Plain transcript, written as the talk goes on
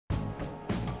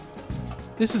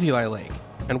This is Eli Lake,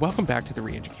 and welcome back to The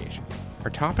Reeducation. Our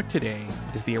topic today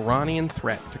is the Iranian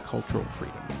threat to cultural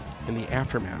freedom in the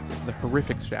aftermath of the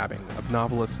horrific stabbing of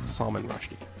novelist Salman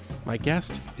Rushdie. My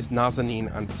guest is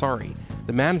Nazanin Ansari,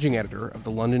 the managing editor of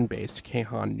the London-based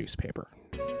Kayhan newspaper.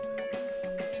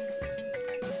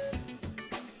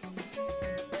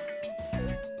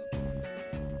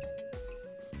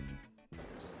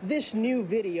 This new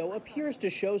video appears to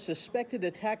show suspected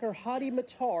attacker Hadi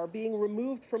Matar being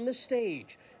removed from the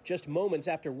stage, just moments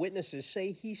after witnesses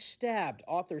say he stabbed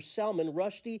author Salman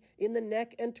Rushdie in the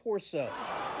neck and torso.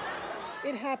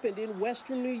 It happened in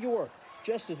Western New York,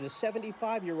 just as the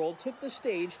 75-year-old took the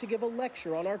stage to give a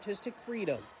lecture on artistic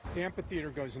freedom. The amphitheater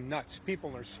goes nuts.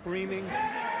 People are screaming.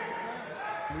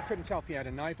 We couldn't tell if he had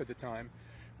a knife at the time,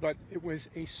 but it was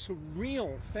a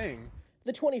surreal thing.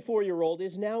 The 24-year-old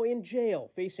is now in jail,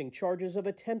 facing charges of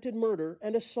attempted murder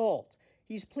and assault.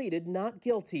 He's pleaded not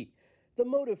guilty. The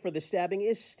motive for the stabbing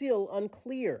is still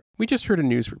unclear. We just heard a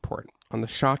news report on the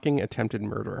shocking attempted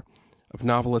murder of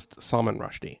novelist Salman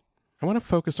Rushdie. I want to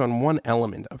focus on one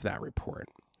element of that report,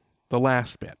 the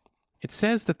last bit. It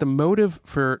says that the motive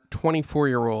for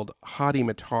 24-year-old Hadi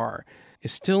Matar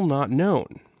is still not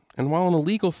known. And while in a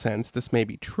legal sense this may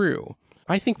be true,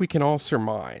 I think we can all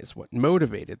surmise what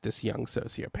motivated this young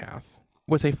sociopath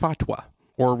was a fatwa,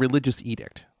 or religious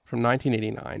edict, from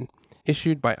 1989,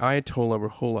 issued by Ayatollah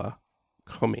Ruhollah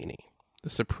Khomeini, the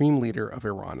supreme leader of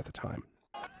Iran at the time.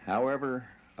 However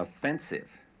offensive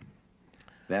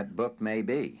that book may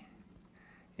be,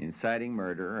 inciting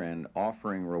murder and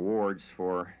offering rewards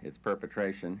for its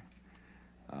perpetration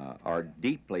are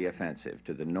deeply offensive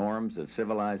to the norms of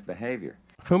civilized behavior.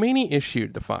 Khomeini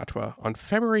issued the fatwa on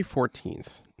February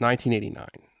 14th, 1989.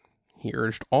 He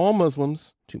urged all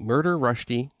Muslims to murder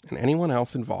Rushdie and anyone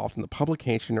else involved in the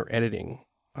publication or editing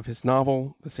of his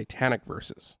novel, The Satanic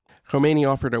Verses. Khomeini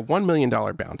offered a $1 million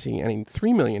bounty and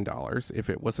 $3 million if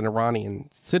it was an Iranian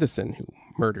citizen who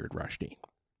murdered Rushdie.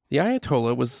 The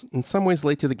Ayatollah was in some ways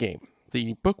late to the game.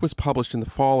 The book was published in the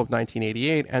fall of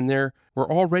 1988, and there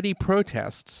were already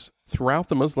protests throughout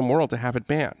the Muslim world to have it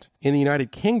banned. In the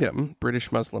United Kingdom, British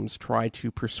Muslims tried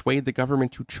to persuade the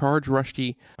government to charge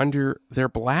Rushdie under their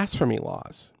blasphemy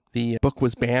laws. The book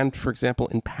was banned, for example,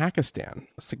 in Pakistan.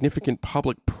 Significant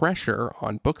public pressure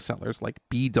on booksellers like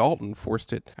B. Dalton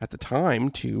forced it at the time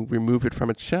to remove it from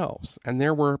its shelves. And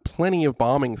there were plenty of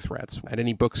bombing threats at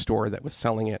any bookstore that was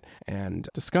selling it and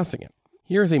discussing it.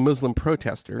 Here's a Muslim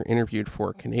protester interviewed for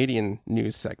a Canadian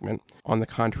news segment on the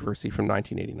controversy from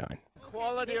 1989.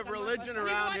 Equality of religion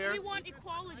around here. We want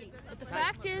equality, but the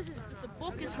fact is that the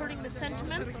book is hurting the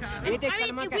sentiments. And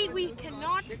we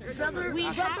cannot. We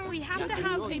have to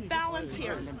have a balance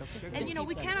here, and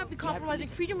we cannot be compromising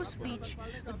freedom of speech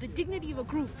with the dignity of a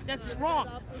group. That's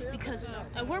wrong, because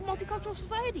we're a multicultural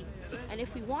society, and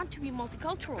if we want to be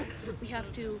multicultural, we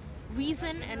have to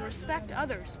reason and respect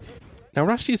others. Now,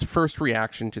 Rushdie's first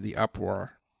reaction to the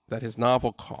uproar that his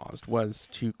novel caused was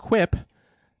to quip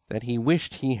that he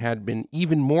wished he had been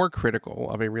even more critical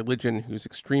of a religion whose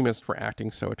extremists were acting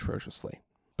so atrociously.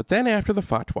 But then after the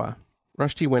fatwa,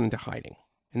 Rushdie went into hiding.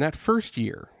 In that first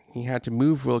year, he had to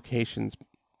move locations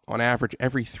on average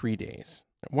every 3 days.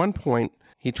 At one point,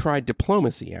 he tried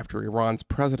diplomacy after Iran's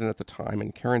president at the time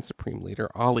and current supreme leader,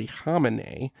 Ali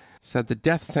Khamenei, said the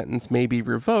death sentence may be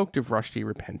revoked if Rushdie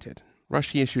repented.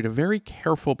 Rushdie issued a very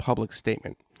careful public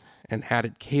statement and had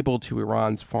it cabled to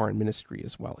Iran's foreign ministry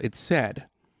as well. It said,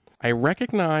 "I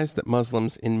recognize that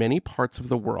Muslims in many parts of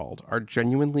the world are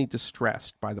genuinely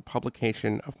distressed by the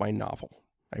publication of my novel.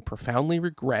 I profoundly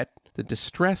regret the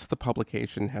distress the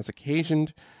publication has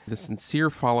occasioned the sincere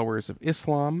followers of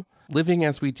Islam. Living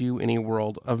as we do in a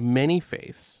world of many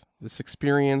faiths, this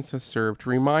experience has served to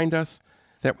remind us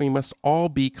that we must all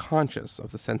be conscious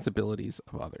of the sensibilities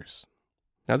of others."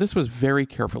 Now, this was very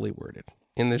carefully worded,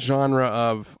 in the genre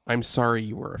of, "I'm sorry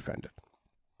you were offended."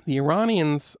 The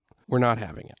Iranians were not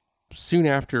having it. Soon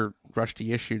after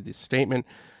Rushdie issued this statement,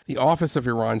 the office of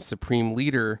Iran's supreme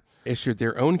leader issued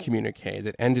their own communique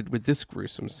that ended with this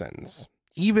gruesome sentence.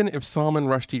 "Even if Salman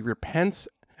Rushdie repents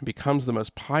and becomes the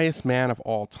most pious man of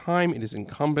all time, it is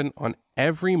incumbent on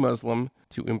every Muslim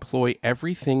to employ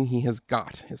everything he has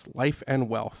got, his life and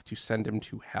wealth, to send him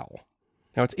to hell."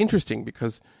 Now, it's interesting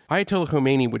because Ayatollah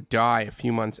Khomeini would die a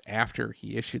few months after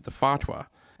he issued the fatwa,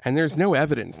 and there's no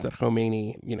evidence that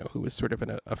Khomeini, who was sort of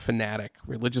a fanatic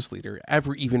religious leader,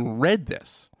 ever even read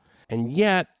this. And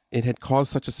yet, it had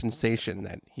caused such a sensation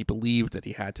that he believed that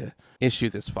he had to issue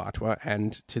this fatwa,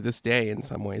 and to this day, in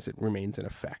some ways, it remains in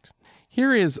effect.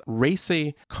 Here is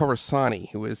Raisi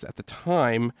Khorasani, who was at the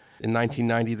time, in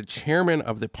 1990, the chairman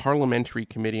of the Parliamentary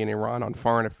Committee in Iran on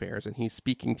Foreign Affairs, and he's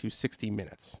speaking to 60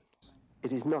 Minutes.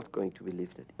 It is not going to be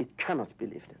lifted. It cannot be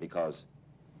lifted. Because?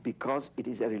 Because it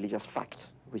is a religious fact,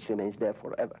 which remains there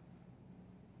forever.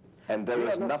 And there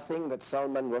is nothing that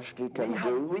Salman Rushdie can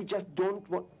do? We just don't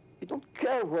want... We don't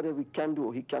care whether we can do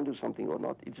or he can do something or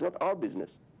not. It's not our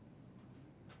business.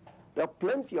 There are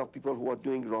plenty of people who are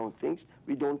doing wrong things.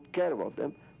 We don't care about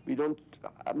them. We don't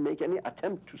make any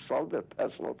attempt to solve their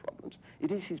personal problems.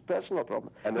 It is his personal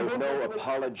problem. And there's no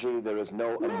apology, there is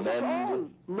no amend?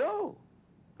 No.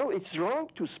 No, it's wrong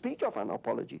to speak of an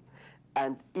apology.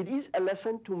 And it is a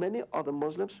lesson to many other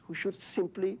Muslims who should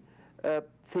simply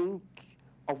think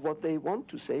of what they want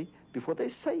to say before they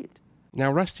say it. Now,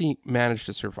 Rushdie managed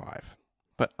to survive,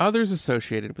 but others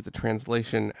associated with the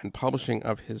translation and publishing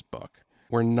of his book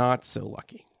were not so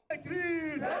lucky.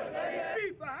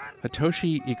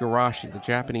 Hitoshi Igarashi, the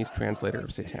Japanese translator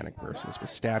of Satanic Verses, was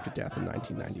stabbed to death in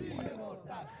 1991.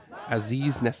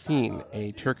 Aziz Nesin,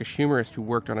 a Turkish humorist who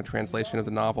worked on a translation of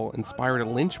the novel, inspired a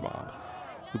lynch mob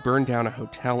who burned down a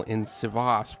hotel in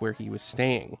Sivas where he was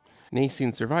staying.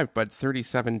 Nesin survived, but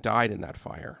 37 died in that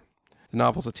fire. The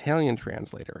novel's Italian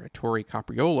translator, Ettore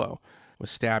Capriolo,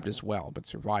 was stabbed as well, but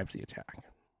survived the attack.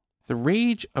 The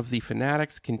rage of the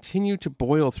fanatics continued to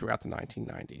boil throughout the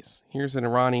 1990s. Here's an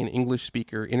Iranian English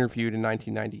speaker interviewed in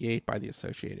 1998 by the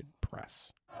Associated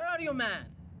Press. Where are you, man?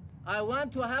 I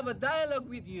want to have a dialogue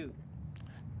with you.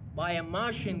 By a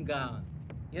machine gun.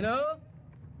 You know?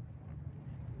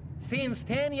 Since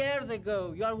 10 years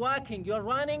ago, you're walking, you're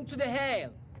running to the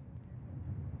hell.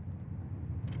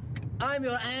 I'm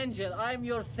your angel, I'm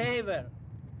your savior.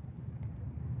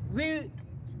 We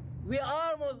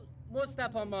are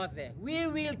Mustafa Mazeh. We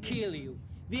will kill you.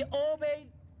 We obey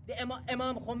the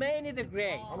Imam Khomeini the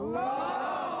Great.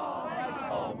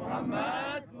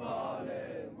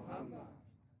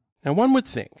 Now, one would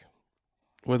think,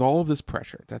 with all of this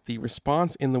pressure, that the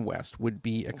response in the West would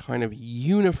be a kind of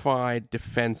unified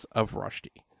defense of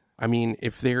Rushdie. I mean,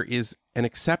 if there is an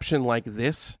exception like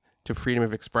this to freedom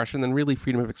of expression, then really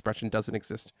freedom of expression doesn't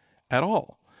exist at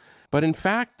all. But in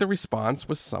fact, the response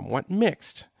was somewhat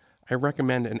mixed. I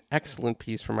recommend an excellent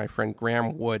piece from my friend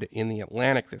Graham Wood in The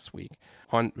Atlantic this week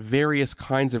on various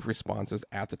kinds of responses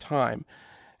at the time.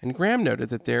 And Graham noted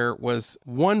that there was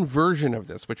one version of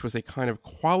this, which was a kind of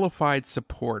qualified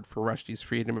support for Rushdie's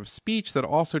freedom of speech that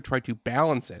also tried to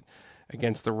balance it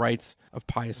against the rights of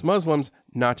pious Muslims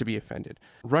not to be offended.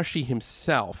 Rushdie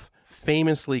himself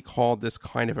famously called this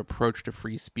kind of approach to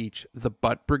free speech the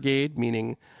butt brigade,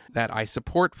 meaning that I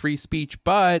support free speech,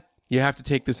 but you have to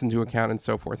take this into account and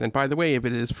so forth. And by the way, if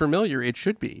it is familiar, it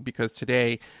should be, because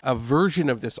today a version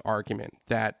of this argument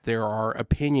that there are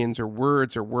opinions or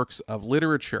words or works of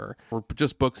literature or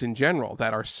just books in general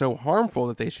that are so harmful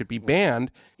that they should be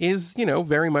banned is,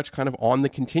 very much kind of on the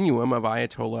continuum of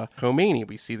Ayatollah Khomeini.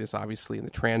 We see this obviously in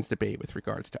the trans debate with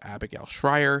regards to Abigail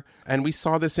Shrier, and we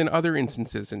saw this in other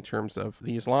instances in terms of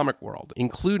the Islamic world,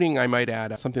 including, I might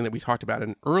add, something that we talked about in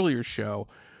an earlier show,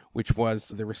 which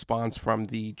was the response from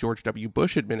the George W.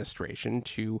 Bush administration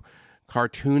to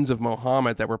cartoons of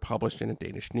Mohammed that were published in a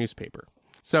Danish newspaper.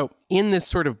 So in this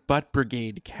sort of butt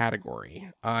brigade category,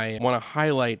 I want to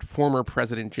highlight former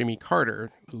President Jimmy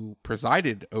Carter, who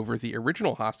presided over the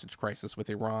original hostage crisis with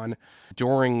Iran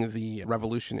during the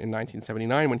revolution in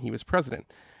 1979 when he was president.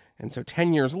 And so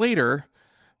 10 years later,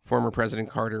 former President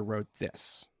Carter wrote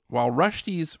this: "While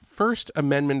Rushdie's First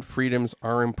Amendment freedoms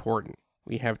are important,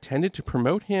 we have tended to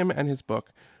promote him and his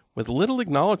book with little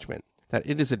acknowledgement that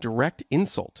it is a direct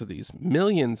insult to these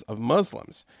millions of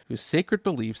Muslims whose sacred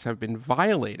beliefs have been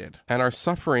violated and are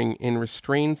suffering in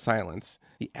restrained silence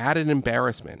the added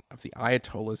embarrassment of the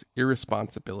Ayatollah's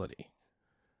irresponsibility."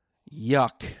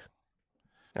 Yuck.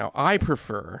 Now, I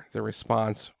prefer the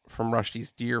response from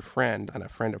Rushdie's dear friend and a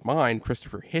friend of mine,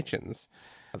 Christopher Hitchens,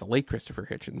 the late Christopher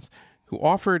Hitchens, who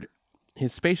offered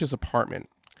his spacious apartment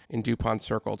in DuPont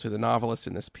Circle to the novelist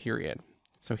in this period.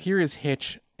 So here is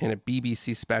Hitch in a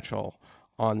BBC special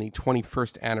on the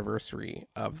 21st anniversary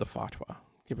of the fatwa.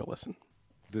 Give it a listen.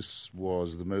 This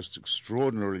was the most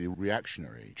extraordinarily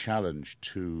reactionary challenge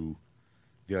to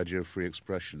the idea of free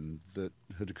expression that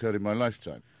had occurred in my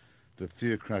lifetime. The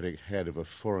theocratic head of a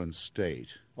foreign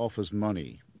state offers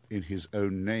money in his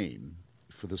own name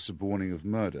for the suborning of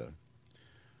murder,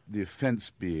 the offence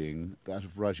being that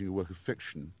of writing a work of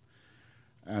fiction,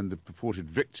 and the purported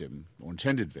victim, or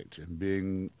intended victim,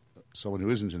 being someone who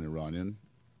isn't an Iranian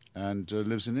and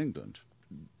lives in England.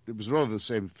 it was rather the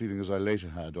same feeling as I later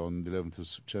had on the 11th of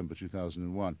September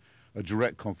 2001, a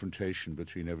direct confrontation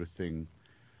between everything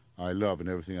I love and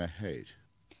everything I hate.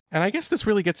 And I guess this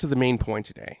really gets to the main point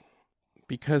today,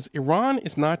 because Iran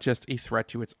is not just a threat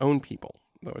to its own people,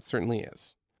 though it certainly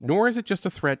is, nor is it just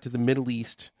a threat to the Middle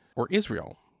East or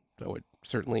Israel, though it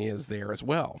certainly is there as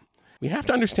well. We have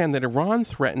to understand that Iran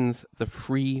threatens the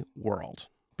free world,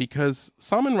 because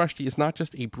Salman Rushdie is not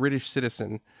just a British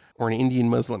citizen or an Indian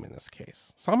Muslim in this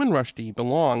case. Salman Rushdie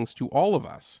belongs to all of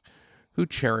us who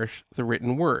cherish the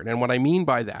written word. And what I mean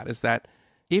by that is that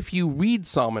if you read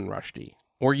Salman Rushdie,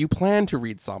 or you plan to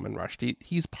read Salman Rushdie,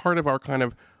 he's part of our kind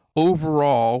of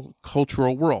overall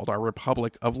cultural world, our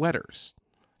republic of letters.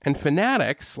 And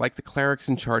fanatics, like the clerics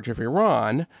in charge of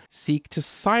Iran, seek to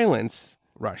silence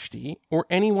Rushdie or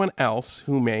anyone else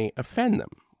who may offend them.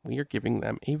 We are giving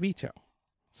them a veto.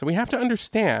 So we have to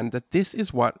understand that this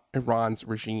is what Iran's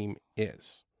regime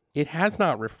is. It has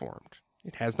not reformed.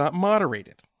 It has not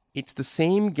moderated. It's the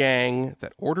same gang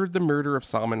that ordered the murder of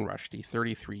Salman Rushdie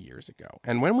 33 years ago.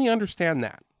 And when we understand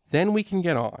that, then we can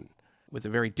get on with the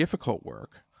very difficult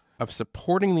work of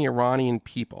supporting the Iranian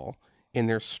people in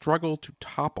their struggle to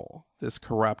topple this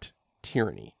corrupt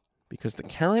tyranny. Because the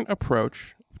current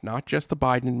approach, not just the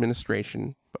Biden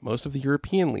administration, but most of the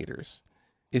European leaders,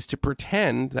 is to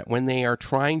pretend that when they are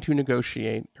trying to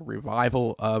negotiate a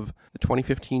revival of the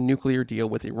 2015 nuclear deal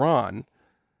with Iran,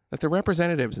 that the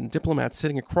representatives and diplomats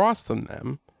sitting across from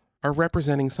them are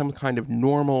representing some kind of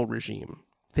normal regime.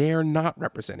 They are not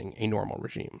representing a normal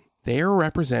regime. They are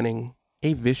representing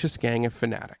a vicious gang of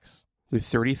fanatics who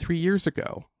 33 years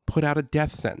ago put out a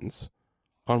death sentence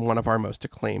on one of our most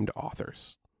acclaimed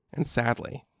authors. And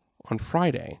sadly, on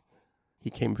Friday, he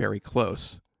came very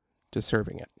close to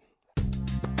serving it.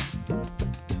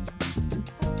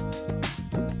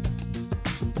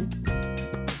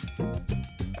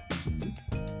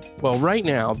 Well, right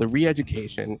now, the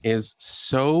Re-Education is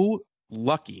so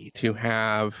lucky to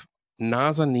have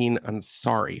Nazanin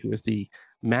Ansari, who is the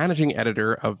managing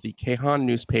editor of the Kayhan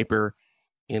newspaper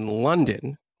in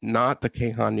London, not the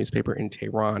Kayhan newspaper in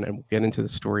Tehran, and we'll get into the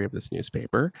story of this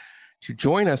newspaper, to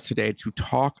join us today to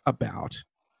talk about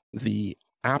the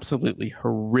absolutely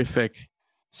horrific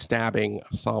stabbing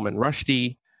of Salman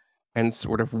Rushdie and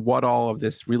sort of what all of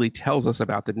this really tells us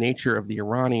about the nature of the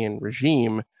Iranian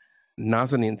regime.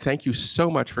 Nazanin, thank you so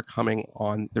much for coming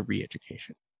on the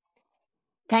Re-Education.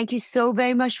 Thank you so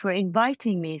very much for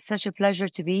inviting me. It's such a pleasure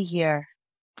to be here.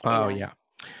 Oh, yeah.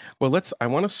 Well, I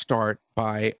want to start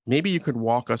by, maybe you could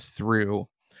walk us through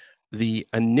the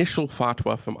initial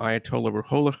fatwa from Ayatollah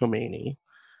Ruhollah Khomeini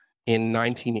in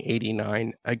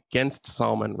 1989 against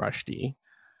Salman Rushdie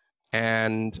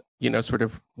and, sort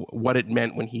of what it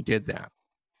meant when he did that.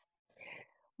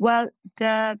 Well,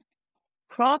 the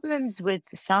problems with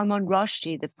Salman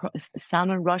Rushdie,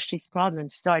 Salman Rushdie's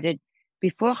problems started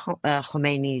before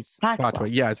Khomeini's fatwa.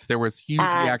 Yes, there was huge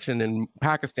reaction in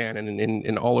Pakistan and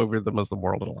in all over the Muslim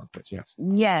world in a lot of places, yes.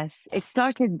 Yes, it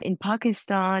started in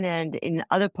Pakistan and in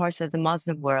other parts of the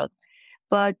Muslim world.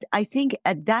 But I think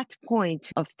at that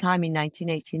point of time in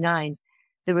 1989,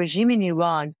 the regime in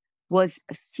Iran was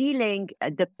feeling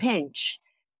the pinch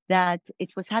that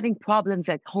it was having problems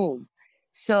at home.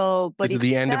 So, but it's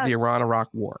the end of the Iran-Iraq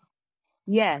war.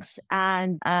 Yes,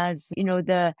 and as you know,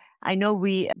 I know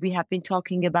we have been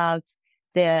talking about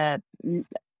the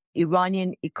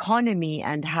Iranian economy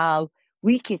and how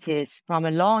weak it is from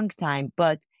a long time,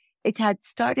 but it had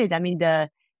started. I mean, the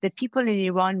people in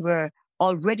Iran were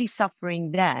already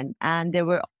suffering then, and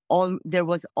there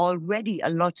was already a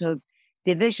lot of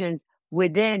divisions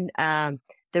within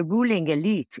the ruling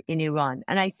elite in Iran.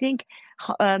 And I think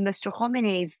Mr.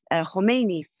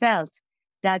 Khomeini felt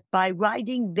that by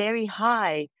riding very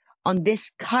high on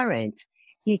this current,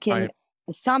 he can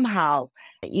somehow,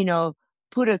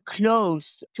 put a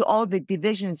close to all the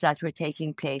divisions that were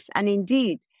taking place. And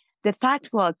indeed, the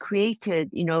fatwa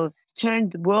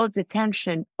turned the world's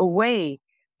attention away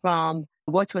from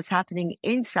what was happening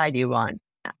inside Iran.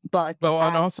 But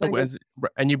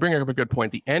and you bring up a good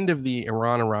point, the end of the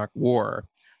Iran-Iraq war,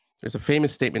 there's a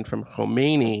famous statement from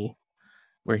Khomeini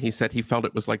where he said he felt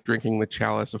it was like drinking the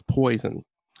chalice of poison.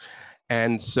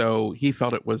 And so he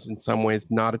felt it was in some ways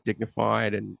not a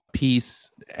dignified and peace.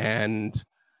 And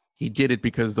he did it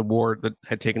because the war that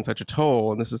had taken such a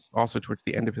toll. And this is also towards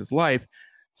the end of his life.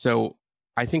 So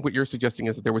I think what you're suggesting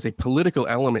is that there was a political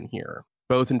element here,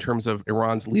 both in terms of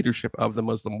Iran's leadership of the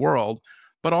Muslim world,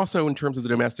 but also in terms of the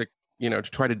domestic, to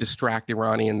try to distract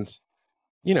Iranians,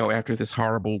 after this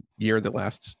horrible year that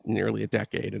lasts nearly a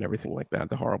decade and everything like that,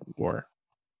 the horrible war.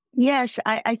 Yes,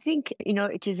 I think,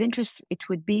 it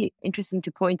would be interesting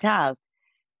to point out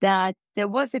that there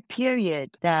was a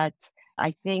period that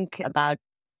I think about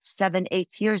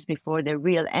 7-8 years before the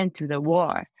real end to the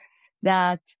war,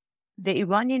 that the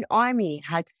Iranian army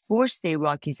had forced the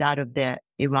Iraqis out of the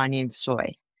Iranian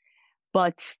soil.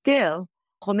 But still,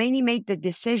 Khomeini made the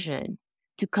decision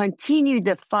to continue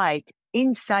the fight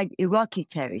inside Iraqi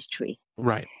territory.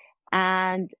 Right.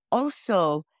 And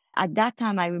also, at that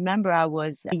time, I remember I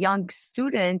was a young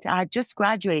student. I had just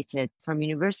graduated from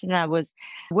university, and I was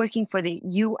working for the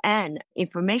UN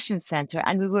Information Center,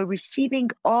 and we were receiving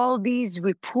all these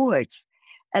reports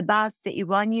about the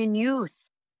Iranian youth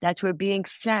that were being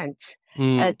sent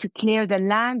to clear the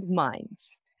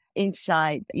landmines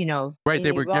inside, Right. They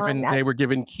Iran. were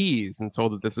given keys and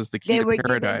told that this is the key to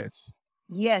paradise.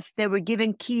 Yes, they were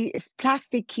given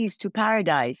plastic keys to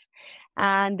paradise.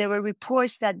 And there were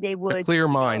reports that they would... The clear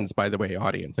minds, by the way,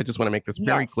 audience. I just want to make this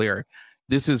very clear.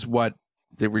 This is what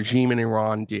the regime in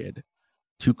Iran did.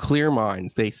 To clear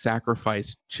minds, they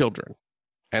sacrificed children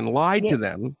and lied to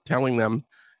them, telling them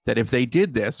that if they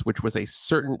did this, which was a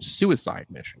certain suicide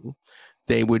mission,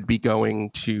 they would be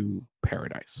going to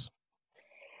paradise.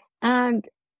 And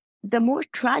the more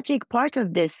tragic part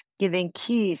of this, giving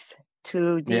keys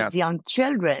to these young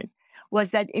children,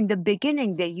 was that in the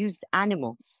beginning they used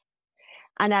animals,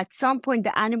 and at some point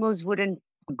the animals wouldn't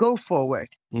go forward.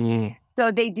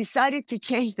 So they decided to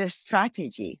change their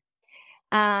strategy,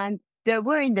 and there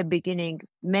were in the beginning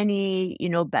many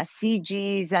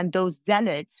Basijis and those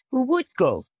zealots who would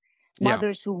go,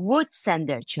 mothers who would send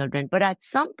their children, but at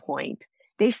some point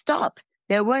they stopped.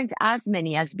 There weren't as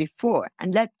many as before,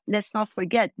 and let's not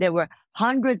forget there were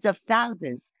hundreds of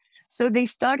thousands. So they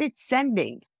started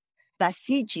sending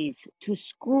Basijis to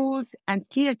schools and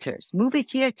theaters, movie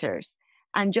theaters,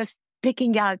 and just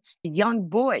picking out young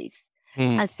boys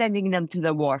and sending them to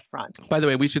the war front. By the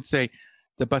way, we should say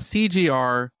the Basiji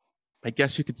are, I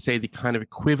guess you could say, the kind of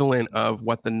equivalent of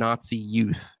what the Nazi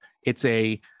youth. It's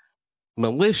a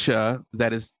militia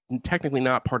that is technically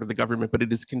not part of the government, but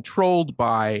it is controlled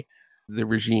by the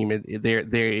regime.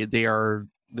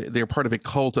 They're part of a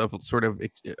cult of sort of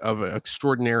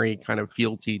extraordinary kind of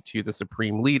fealty to the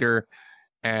supreme leader,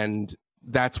 and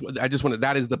that's what that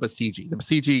is the Basiji. The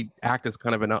Basiji act as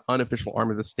kind of an unofficial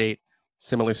arm of the state.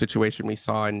 Similar situation we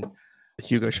saw in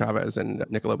Hugo Chavez and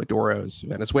Nicolás Maduro's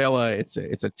Venezuela. It's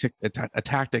a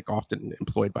tactic often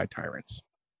employed by tyrants.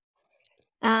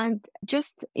 And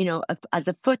just as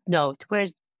a footnote,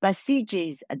 whereas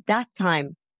Basijis at that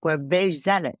time were very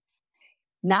zealous,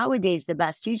 nowadays, the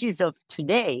Basijis of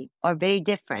today are very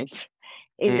different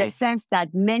in the sense that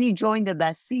many join the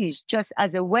Basij just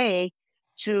as a way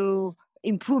to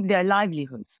improve their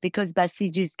livelihoods, because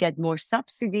Basijis get more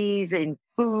subsidies in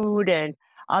food and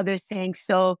other things.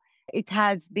 So it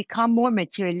has become more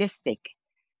materialistic.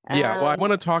 Yeah, well, I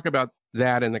want to talk about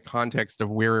that in the context of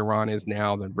where Iran is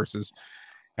now versus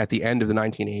at the end of the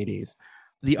 1980s.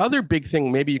 The other big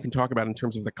thing maybe you can talk about in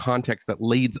terms of the context that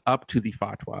leads up to the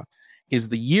fatwa is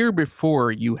the year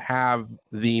before you have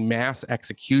the mass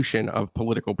execution of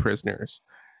political prisoners.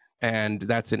 And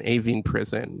that's in Evin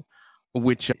prison,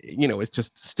 which, is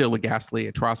just still a ghastly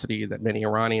atrocity that many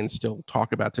Iranians still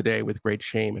talk about today with great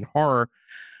shame and horror.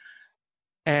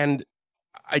 And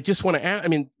I just want to add,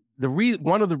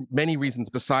 one of the many reasons,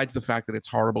 besides the fact that it's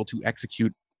horrible to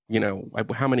execute,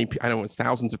 how many, I don't know, it's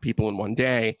thousands of people in one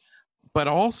day, but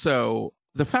also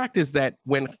the fact is that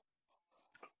when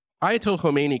Ayatollah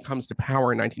Khomeini comes to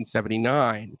power in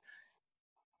 1979,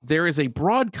 there is a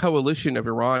broad coalition of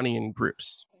Iranian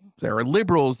groups. There are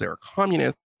liberals, there are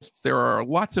communists, there are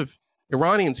lots of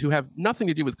Iranians who have nothing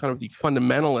to do with kind of the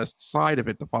fundamentalist side of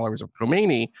it, the followers of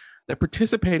Khomeini, that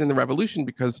participate in the revolution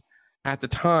because at the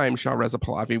time, Shah Reza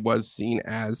Pahlavi was seen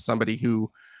as somebody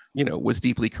who, was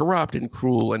deeply corrupt and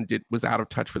cruel and was out of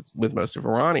touch with most of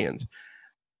Iranians.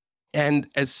 And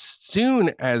as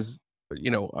soon as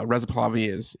Reza Pahlavi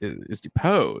is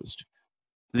deposed,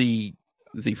 the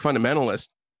fundamentalists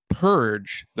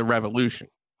purge the revolution.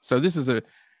 So this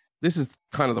is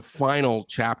kind of the final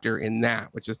chapter in that,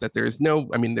 which is that there was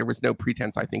no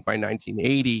pretense, I think, by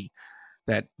 1980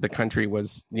 that the country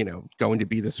was, going to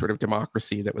be this sort of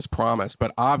democracy that was promised.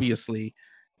 But obviously,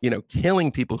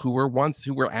 killing people who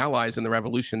were allies in the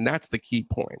revolution, that's the key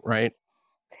point, right?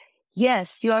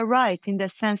 Yes, you are right, in the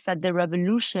sense that the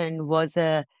revolution was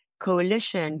a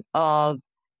coalition of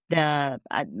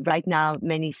right now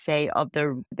many say of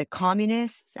the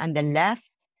communists and the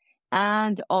left,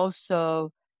 and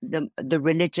also the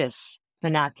religious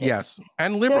fanatics. Yes,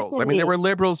 and liberals. Certainly. There were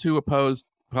liberals who opposed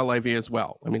Pahlavi as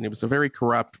well. It was a very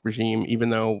corrupt regime, even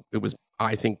though it was,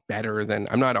 I think, better than,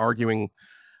 I'm not arguing,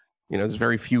 there's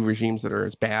very few regimes that are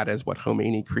as bad as what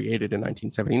Khomeini created in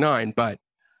 1979, but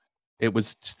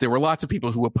there were lots of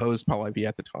people who opposed Pahlavi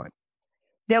at the time.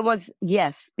 There was,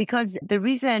 yes, because the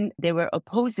reason they were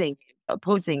opposing,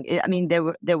 I mean,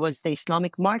 there was the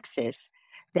Islamic Marxists,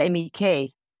 the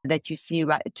MEK that you see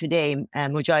right today,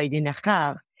 Mujahideen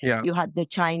Akhar. Yeah. You had the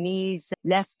Chinese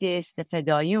leftists, the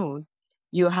Fedayun.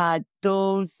 You had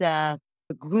those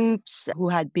groups who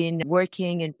had been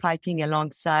working and fighting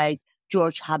alongside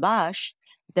George Habash,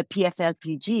 the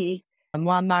PFLPG,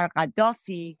 Muammar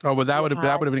Gaddafi. Oh, well, that would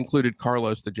have included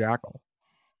Carlos the Jackal.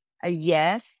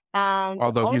 Yes.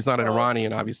 Although he's not an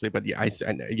Iranian, obviously, but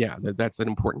yeah, that's an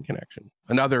important connection.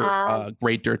 Another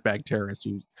great dirtbag terrorist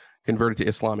who converted to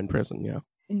Islam in prison. Yeah.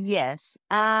 Yes.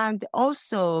 And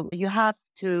also, you have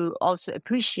to also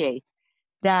appreciate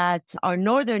that our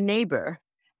northern neighbor,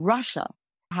 Russia,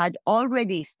 had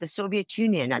already, the Soviet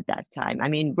Union at that time, I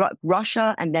mean,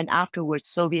 Russia and then afterwards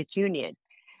Soviet Union,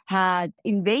 had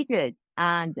invaded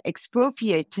and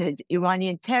expropriated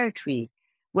Iranian territory,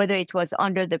 whether it was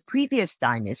under the previous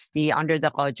dynasty, under the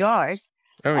Qajars,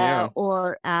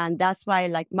 and that's why,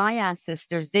 like my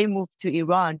ancestors, they moved to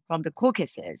Iran from the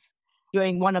Caucasus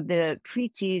during one of the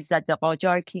treaties that the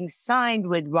Qajar kings signed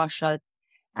with Russia,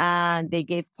 and they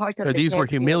gave part of these were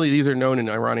These are known in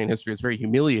Iranian history as very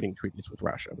humiliating treaties with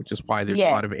Russia, which is why there's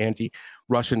a lot of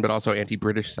anti-Russian but also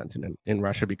anti-British sentiment in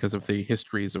Russia because of the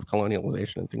histories of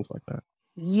colonialization and things like that.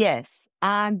 Yes.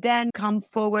 And then come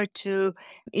forward to,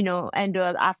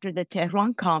 after the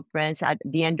Tehran conference at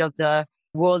the end of the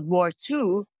World War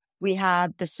II, we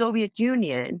have the Soviet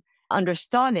Union under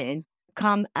Stalin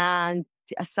come and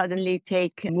suddenly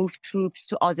move troops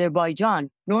to Azerbaijan,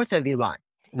 north of Iran.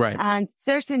 Right. And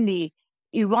certainly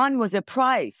Iran was a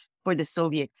prize for the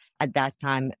Soviets at that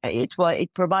time.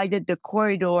 It provided the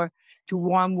corridor to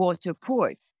warm water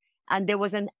ports. And there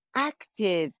was an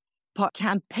active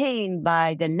campaign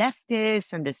by the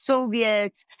leftists and the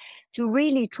Soviets to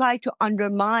really try to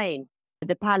undermine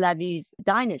the Pahlavi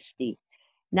dynasty.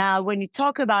 Now, when you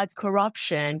talk about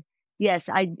corruption, yes,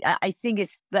 I think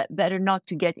it's better not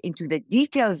to get into the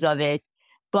details of it,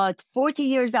 but 40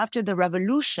 years after the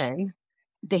revolution,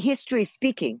 the history is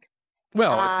speaking.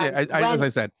 Well, as I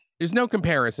said, there's no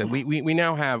comparison.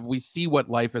 We see what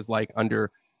life is like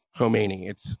under Khomeini.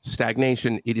 It's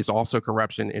stagnation. It is also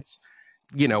corruption. It's,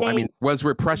 was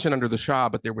repression under the Shah,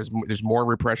 but there's more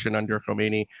repression under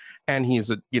Khomeini, and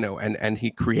and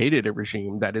he created a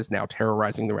regime that is now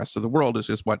terrorizing the rest of the world. Is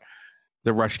just what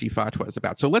the Rushdie Fatwa is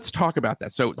about. So let's talk about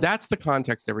that. So that's the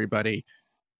context, everybody,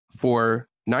 for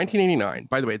 1989.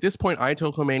 By the way, at this point,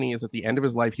 Ayatollah Khomeini is at the end of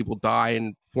his life. He will die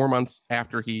in 4 months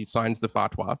after he signs the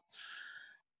fatwa.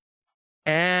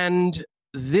 And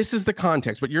this is the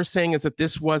context. What you're saying is that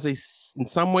this was in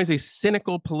some ways a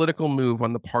cynical political move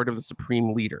on the part of the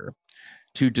supreme leader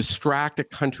to distract a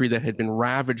country that had been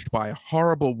ravaged by a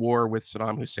horrible war with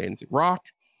Saddam Hussein's Iraq,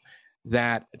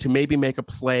 that to maybe make a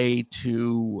play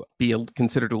to be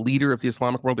considered a leader of the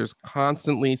Islamic world. There's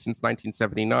constantly, since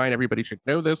 1979, everybody should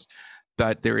know this,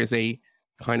 that there is a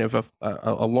kind of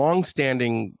a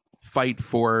long-standing fight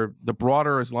for the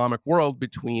broader Islamic world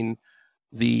between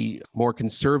the more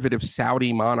conservative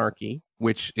Saudi monarchy,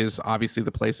 which is obviously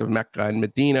the place of Mecca and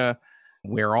Medina,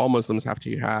 where all Muslims have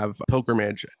to have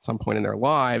pilgrimage at some point in their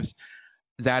lives.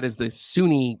 That is the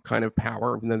Sunni kind of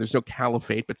power. And then there's no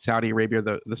caliphate, but Saudi Arabia,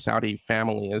 the Saudi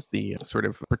family is the sort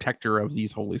of protector of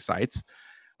these holy sites,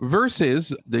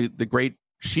 versus the great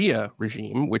Shia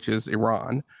regime, which is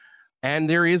Iran. And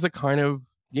there is a kind of,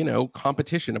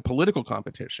 competition, a political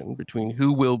competition between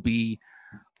who will be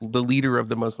the leader of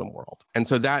the Muslim world. And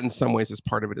so that in some ways is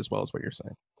part of it as well as what you're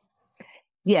saying.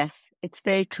 Yes, it's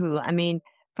very true. I mean,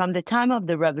 from the time of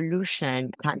the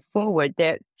revolution forward,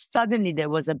 there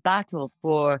was a battle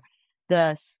for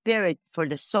the spirit, for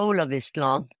the soul of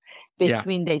Islam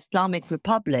between the Islamic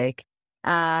Republic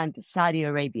and Saudi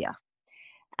Arabia.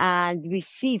 And we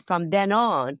see from then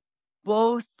on,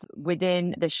 both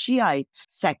within the Shiite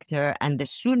sector and the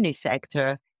Sunni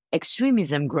sector,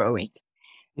 extremism growing.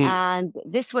 And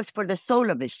this was for the soul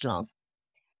of Islam.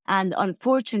 And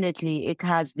unfortunately, it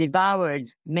has devoured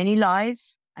many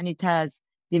lives, and it has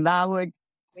devoured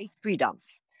great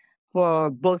freedoms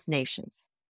for both nations.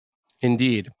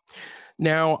 Indeed.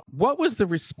 Now, what was the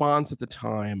response at the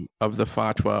time of the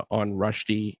fatwa on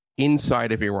Rushdie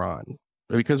inside of Iran?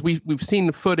 Because we've seen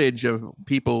the footage of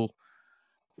people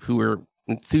who were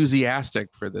enthusiastic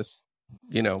for this,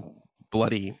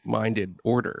 bloody-minded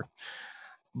order.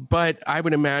 But I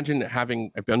would imagine I've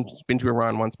been to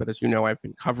Iran once, but as you know, I've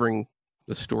been covering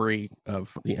the story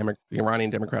of the Iranian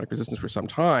democratic resistance for some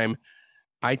time.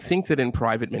 I think that in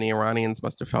private, many Iranians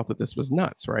must have felt that this was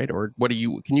nuts, right? Or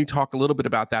can you talk a little bit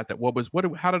about that?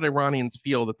 How did Iranians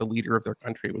feel that the leader of their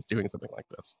country was doing something like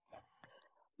this?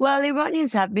 Well,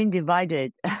 Iranians have been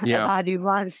divided Yeah. about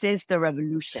Iran since the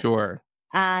revolution. Sure.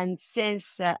 And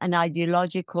since an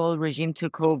ideological regime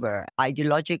took over,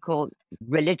 ideological,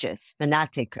 religious,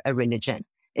 fanatic religion,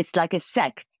 it's like a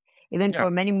sect. Even for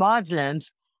many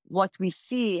Muslims, what we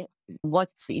see,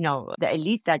 the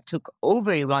elite that took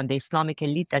over Iran, the Islamic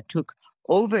elite that took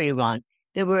over Iran,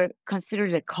 they were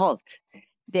considered a cult.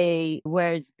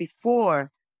 Whereas before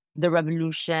the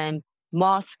revolution,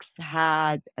 mosques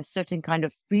had a certain kind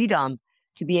of freedom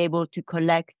to be able to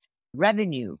collect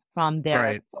revenue from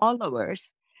their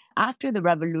followers. After the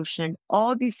revolution,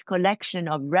 all this collection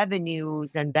of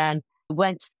revenues and then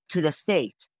went to the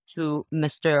state, to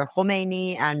Mr.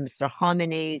 Khomeini and Mr.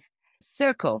 Khamenei's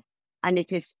circle. And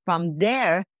it is from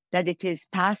there that it is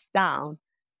passed down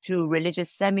to religious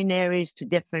seminaries, to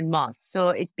different mosques. So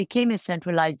it became a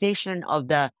centralization of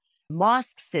the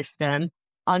mosque system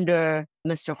under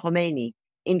Mr. Khomeini.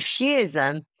 In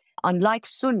Shiism, unlike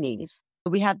Sunnis,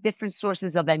 we have different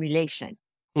sources of emulation.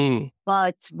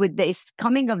 But with the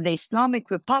coming of the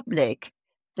Islamic Republic,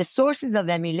 the sources of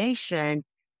emulation,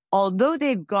 although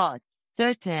they've got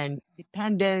certain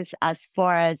dependence as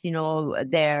far as,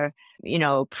 their,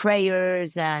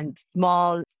 prayers and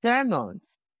small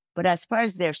sermons, but as far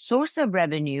as their source of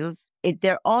revenues,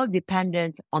 they're all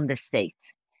dependent on the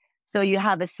state. So you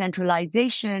have a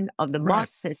centralization of the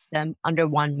mosque system under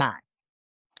one man.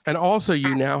 And also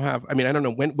you now have, I don't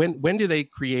know, when do they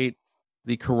create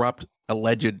the corrupt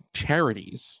alleged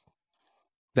charities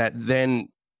that then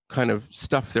kind of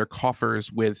stuff their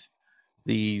coffers with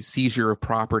the seizure of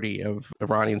property of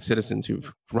Iranian citizens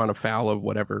who've run afoul of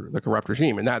whatever the corrupt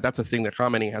regime? And that's a thing that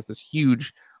Khamenei has, this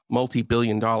huge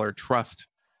multi-billion-dollar trust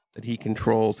that he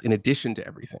controls in addition to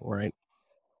everything, right?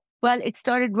 Well, it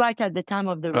started right at the time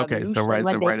of the revolution.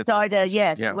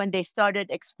 When they started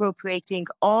expropriating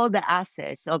all the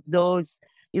assets of those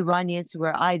Iranians who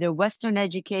were either Western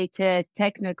educated,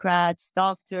 technocrats,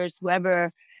 doctors,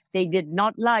 whoever they did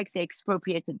not like, they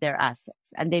expropriated their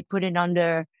assets. And they put it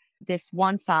under this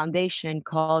one foundation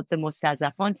called the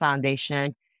Mostazafan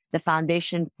Foundation, the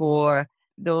foundation for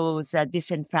those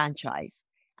disenfranchised.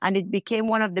 And it became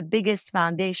one of the biggest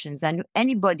foundations. And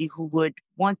anybody who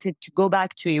wanted to go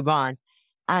back to Iran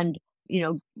and,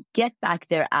 get back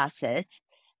their assets,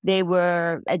 they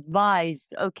were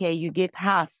advised, okay, you give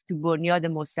half to Bunyad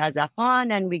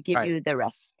Mostazafan and we give you the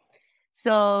rest.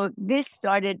 So this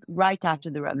started right after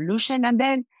the revolution. And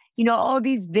then, all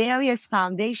these various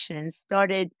foundations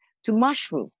started to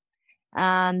mushroom.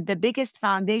 And the biggest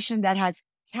foundation that has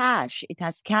cash, it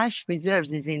has cash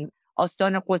reserves, is in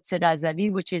Astan Quds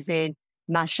Razavi, which is in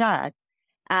Mashhad,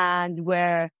 and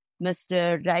where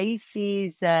Mr.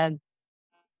 Raisi's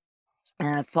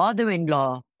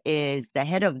father-in-law is the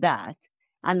head of that.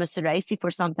 And Mr. Raisi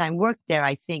for some time worked there,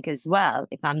 I think, as well,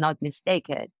 if I'm not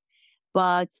mistaken.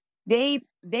 But they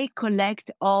collect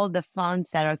all the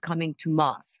funds that are coming to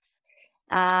mosques.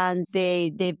 And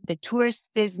the tourist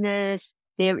business,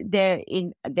 they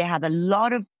have a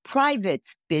lot of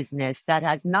private business that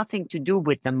has nothing to do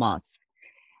with the mosque.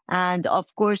 And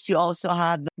of course, you also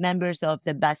have members of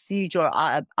the Basij or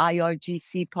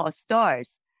IRGC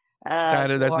Pastars.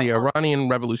 That's the Iranian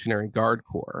Revolutionary Guard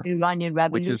Corps.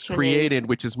 Which is created,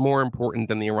 which is more important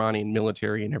than the Iranian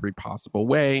military in every possible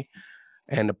way.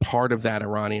 And a part of that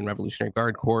Iranian Revolutionary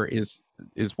Guard Corps is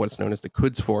what's known as the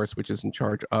Quds Force, which is in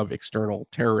charge of external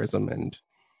terrorism and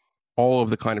all of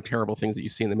the kind of terrible things that you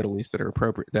see in the Middle East that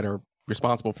are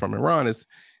responsible from Iran, is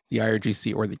the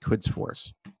IRGC or the Quds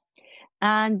Force.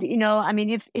 And,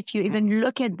 if you even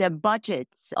look at the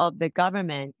budgets of the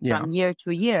government from year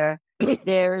to year,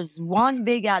 there's one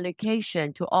big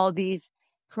allocation to all these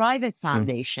private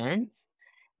foundations.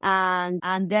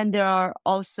 And then there are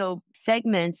also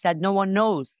segments that no one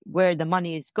knows where the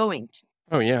money is going to.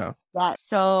 Oh, yeah.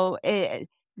 So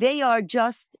they are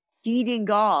just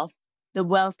feeding off the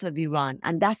wealth of Iran.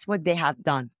 And that's what they have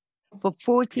done. For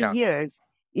 40 years,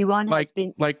 Iran has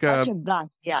been like a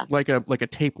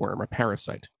tapeworm, a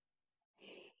parasite.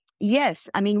 Yes,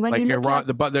 when you look Iran,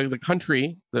 the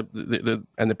country,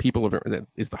 and the people of it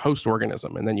is the host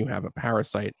organism, and then you have a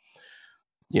parasite,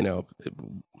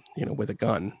 with a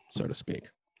gun, so to speak.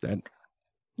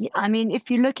 If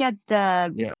you look at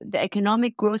the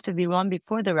economic growth of Iran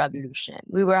before the revolution,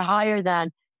 we were higher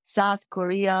than South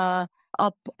Korea,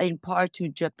 up in part to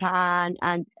Japan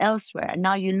and elsewhere.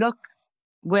 Now you look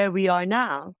where we are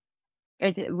now,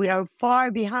 we are far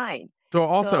behind. So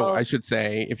also, I should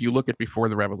say, if you look at before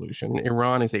the revolution,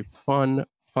 Iran is a fun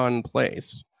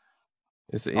place.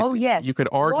 Yes. You could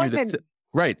argue that,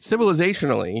 right,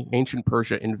 civilizationally, ancient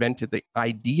Persia invented the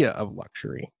idea of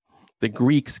luxury. The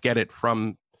Greeks get it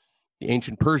from the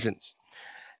ancient Persians.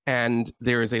 And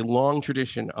there is a long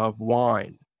tradition of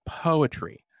wine,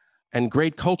 poetry, and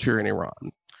great culture in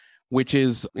Iran, which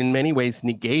is in many ways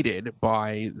negated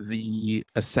by the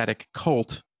ascetic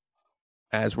cult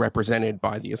as represented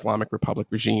by the Islamic Republic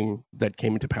regime that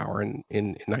came into power in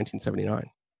 1979.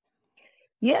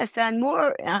 Yes, and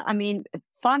more,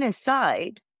 fun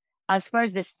aside, as far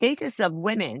as the status of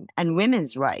women and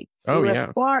women's rights, we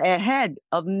were far ahead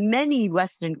of many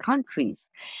Western countries.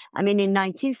 I mean, in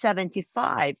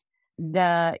 1975,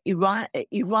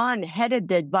 Iran headed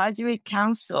the Advisory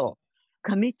Council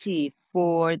Committee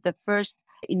for the first,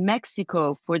 in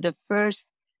Mexico, for the first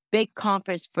big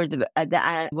conference for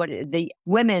the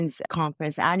women's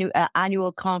conference,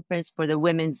 annual conference for the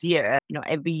women's year.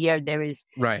 Every year there is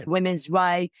women's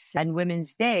rights and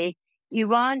Women's Day.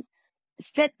 Iran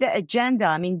set the agenda.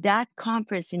 I mean, that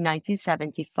conference in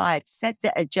 1975 set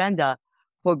the agenda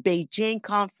for Beijing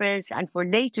conference and for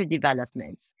later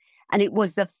developments. And it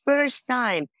was the first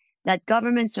time that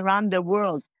governments around the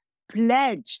world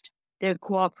pledged their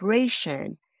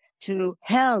cooperation to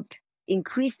help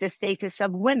increase the status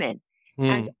of women.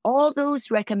 And all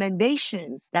those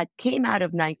recommendations that came out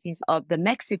of the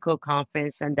Mexico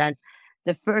conference and then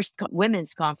the first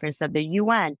women's conference of the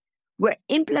UN were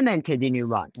implemented in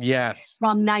Iran. Yes.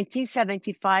 From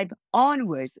 1975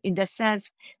 onwards, in the sense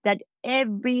that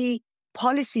every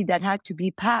policy that had to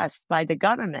be passed by the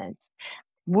government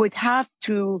would have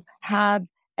to have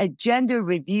a gender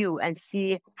review and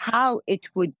see how it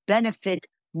would benefit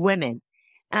women.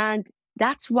 And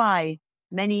that's why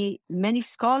many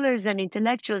scholars and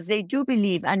intellectuals, they do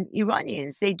believe, and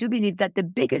Iranians, they do believe that the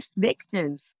biggest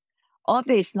victims of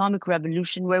the Islamic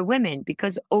Revolution were women,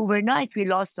 because overnight we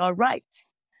lost our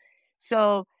rights.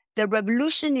 So the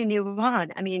revolution in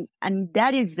Iran, and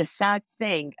that is the sad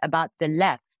thing about the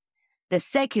left, the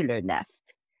secular left,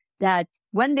 that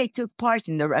when they took part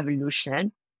in the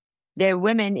revolution, their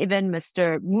women, even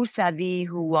Mr. Mousavi,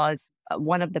 who was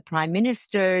one of the prime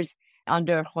ministers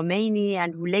under Khomeini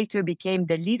and who later became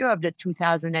the leader of the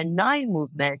 2009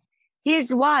 movement,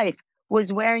 his wife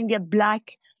was wearing a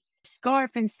black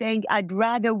scarf and saying, I'd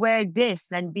rather wear this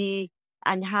than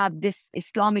have this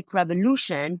Islamic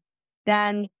revolution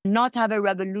than not have a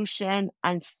revolution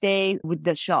and stay with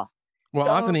the Shah. Well,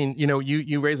 Nazanin,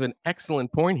 you raise an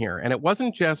excellent point here. And it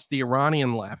wasn't just the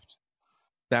Iranian left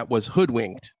that was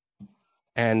hoodwinked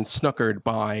and snookered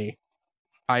by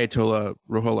Ayatollah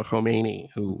Ruhollah Khomeini,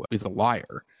 who is a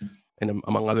liar, and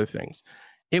among other things.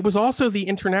 It was also the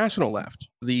international left.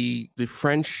 The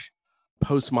French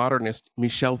postmodernist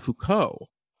Michel Foucault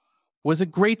was a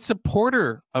great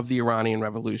supporter of the Iranian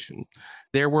Revolution.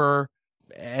 There were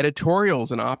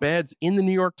editorials and op-eds in the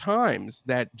New York Times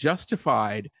that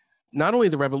justified not only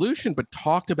the revolution, but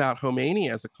talked about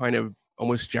Khomeini as a kind of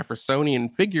almost Jeffersonian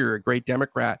figure, a great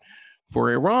Democrat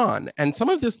for Iran. And some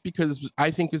of this I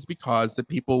think is because the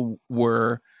people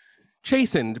were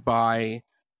chastened by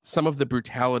some of the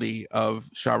brutality of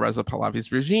Shah Reza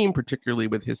Pahlavi's regime, particularly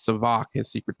with his Savak,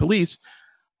 his secret police.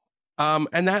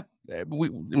 And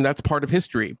that's part of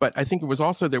history. But I think there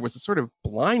was a sort of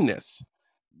blindness.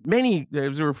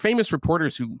 There were famous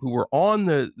reporters who were on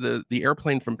the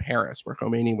airplane from Paris, where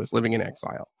Khomeini was living in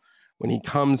exile, when he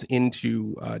comes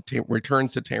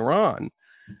returns to Tehran,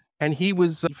 and he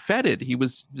was feted.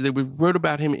 They wrote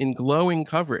about him in glowing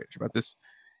coverage about this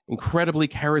incredibly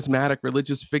charismatic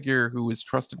religious figure who was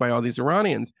trusted by all these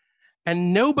Iranians,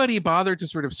 and nobody bothered to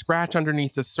sort of scratch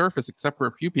underneath the surface, except for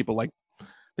a few people like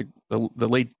the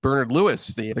late Bernard Lewis,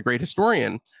 the great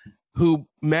historian, who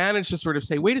managed to sort of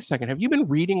say, wait a second, have you been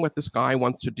reading what this guy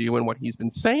wants to do and what he's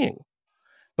been saying?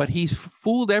 But he's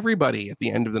fooled everybody at the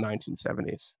end of the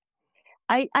 1970s.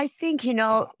 I think,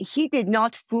 he did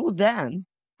not fool them.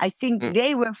 I think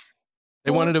they were...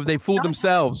 They fooled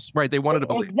themselves, right? They wanted to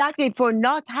believe. Exactly, for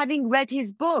not having read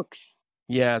his books.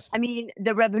 Yes. I mean,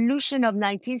 the revolution of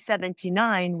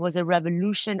 1979 was a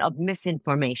revolution of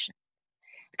misinformation.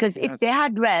 Because if they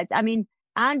had read,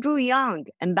 Andrew Young,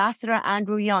 Ambassador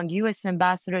Andrew Young, U.S.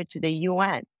 Ambassador to the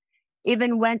UN,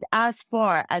 even went as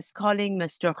far as calling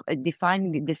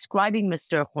describing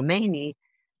Mr. Khomeini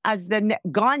as the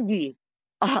Gandhi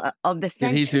of the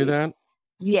century. Did he do that?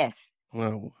 Yes.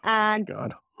 Oh,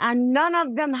 God. And none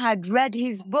of them had read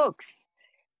his books.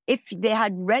 If they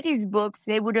had read his books,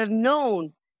 they would have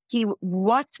known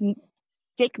what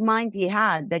thick mind he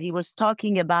had, that he was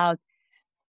talking about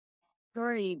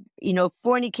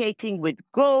fornicating with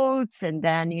goats, and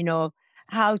then,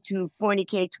 how to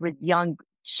fornicate with young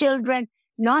children.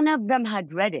 None of them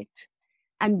had read it.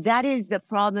 And that is the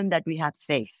problem that we have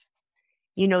faced.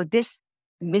 You know, this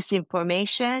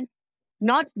misinformation,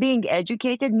 not being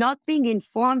educated, not being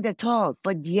informed at all,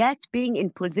 but yet being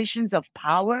in positions of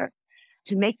power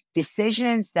to make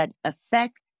decisions that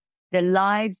affect the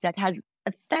lives, that has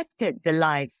affected the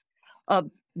lives of,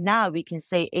 now we can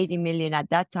say 80 million. At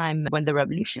that time, when the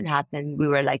revolution happened, we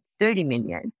were like 30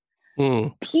 million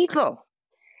people.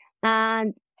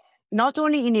 And not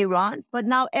only in Iran, but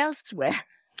now elsewhere.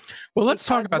 Well, let's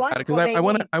talk about that, because I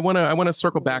want to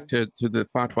circle back to the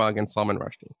fatwa against Salman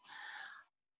Rushdie.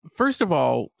 First of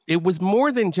all, it was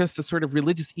more than just a sort of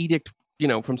religious edict, you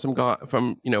know, from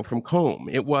Qom.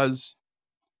 It was,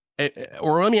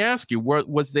 or let me ask you,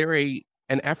 was there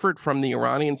an effort from the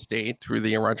Iranian state through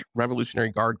the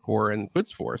Revolutionary Guard Corps and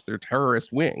Quds Force, their terrorist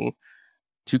wing,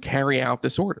 to carry out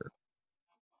this order?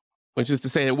 Which is to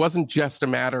say, it wasn't just a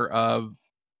matter of,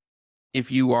 if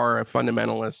you are a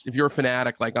fundamentalist, if you're a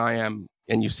fanatic like I am,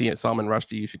 and you see Salman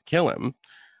Rushdie, you should kill him.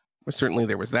 Well, certainly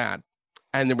there was that.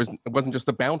 And it wasn't just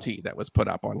a bounty that was put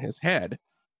up on his head,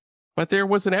 but there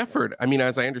was an effort. I mean,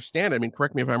 as I understand it, I mean,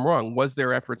 correct me if I'm wrong, was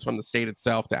there efforts from the state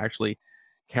itself to actually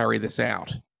carry this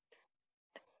out?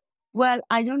 Well,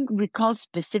 I don't recall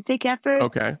specific effort.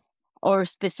 Okay. Or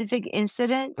specific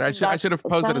incident. I should have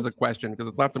posed it as a question, because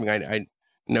it's not something I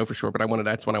know for sure, but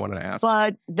that's what I wanted to ask.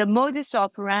 But the modus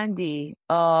operandi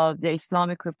of the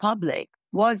Islamic Republic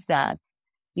was that,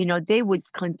 you know, they would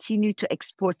continue to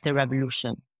export the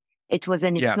revolution. It was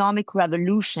an Islamic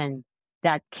revolution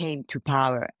that came to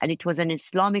power, and it was an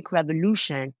Islamic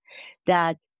revolution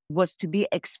that was to be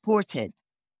exported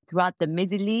throughout the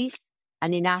Middle East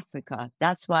and in Africa.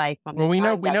 That's why. We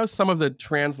know some of the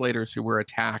translators who were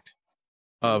attacked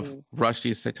of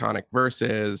Rushdie's Satanic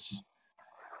Verses,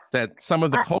 that some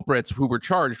of the culprits who were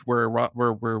charged were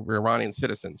Iranian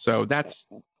citizens. So that's,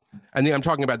 and I'm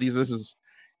talking about these. This is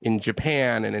in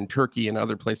Japan and in Turkey and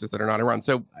other places that are not Iran.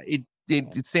 So it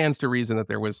stands to reason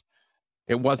that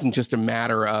it wasn't just a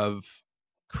matter of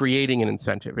creating an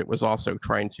incentive. It was also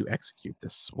trying to execute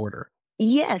this order.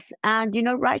 Yes. And, you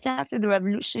know, right after the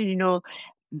revolution, you know,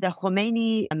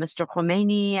 Mr.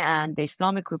 Khomeini and the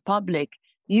Islamic Republic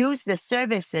used the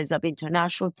services of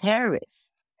international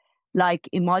terrorists like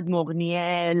Imad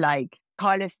Moghnier, like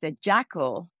Carlos the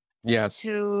Jackal,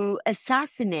 to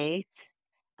assassinate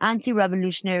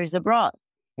anti-revolutionaries abroad.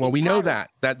 Well, we know that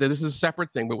this is a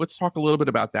separate thing, but let's talk a little bit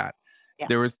about that. Yeah.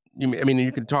 There was, I mean,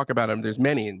 you can talk about them. There's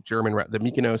many in German, the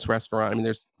Mykonos restaurant. I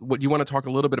mean, you want to talk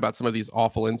a little bit about some of these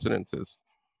awful incidences?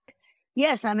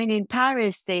 Yes. I mean, in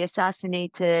Paris, they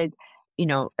assassinated, you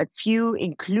know, a few,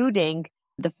 including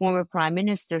the former Prime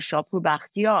Minister, Shapur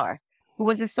Bakhtiar, who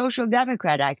was a social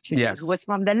democrat, actually, who was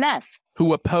from the left.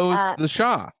 Who opposed the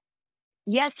Shah.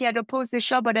 Yes, he had opposed the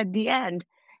Shah, but at the end,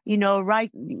 you know,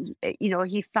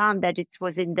 he found that it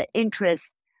was in the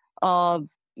interest of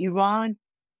Iran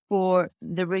for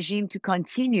the regime to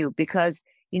continue because,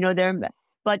 you know,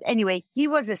 but anyway, he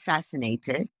was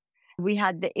assassinated. We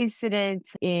had the incident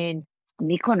in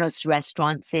Mykonos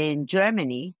restaurants in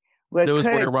Germany. Where those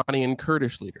were Iranian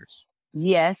Kurdish leaders.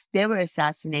 Yes, they were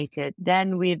assassinated.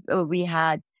 Then we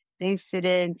had the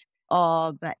incident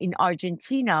in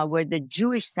Argentina where the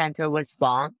Jewish center was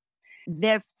bombed.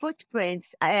 Their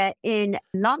footprints in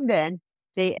London,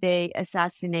 they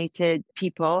assassinated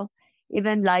people.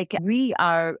 Even like we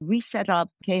set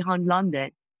up Kayhan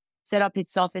London, set up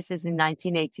its offices in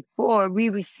 1984. We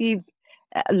received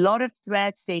a lot of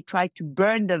threats. They tried to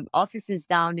burn the offices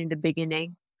down in the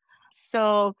beginning.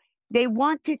 So they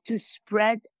wanted to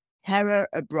spread terror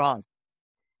abroad.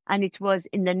 And it was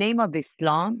in the name of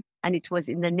Islam, and it was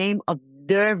in the name of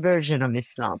their version of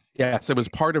Islam. Yes, it was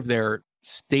part of their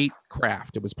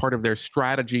statecraft. It was part of their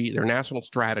strategy. Their national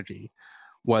strategy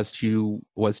was to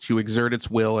exert its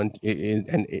will and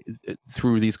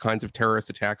through these kinds of terrorist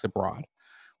attacks abroad,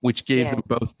 which gave them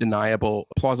both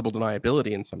plausible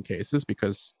deniability in some cases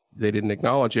because they didn't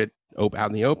acknowledge it out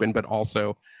in the open, but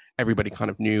also everybody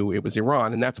kind of knew it was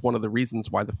Iran. And that's one of the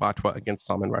reasons why the fatwa against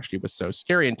Salman Rushdie was so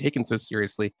scary and taken so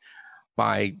seriously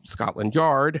by Scotland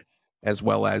Yard, as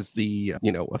well as the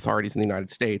authorities in the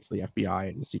United States, the FBI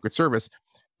and the Secret Service,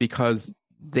 because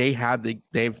the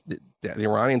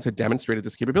Iranians had demonstrated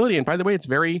this capability. And by the way, it's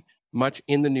very much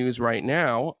in the news right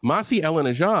now. Masih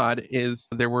Elinejad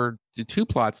there were two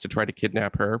plots to try to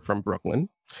kidnap her from Brooklyn.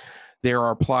 There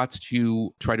are plots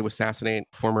to try to assassinate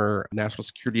former National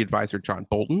Security Advisor John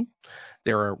Bolton.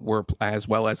 There were, as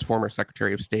well as former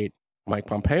Secretary of State Mike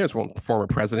Pompeo, as well as former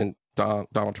President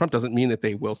Donald Trump. Doesn't mean that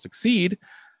they will succeed,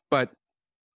 but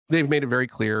they've made it very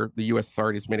clear, the U.S.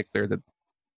 authorities made it clear that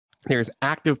there's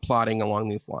active plotting along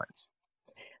these lines.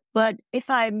 But if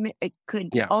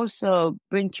could also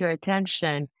bring to your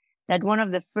attention that one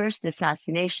of the first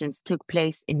assassinations took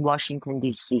place in Washington,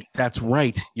 D.C. That's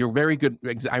right. You're very good.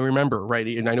 I remember, right?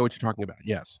 And I know what you're talking about.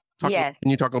 Yes. Yes. Can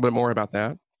you talk a little bit more about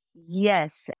that?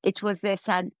 Yes. It was the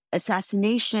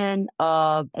assassination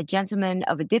of a gentleman,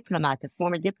 of a diplomat, a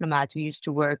former diplomat who used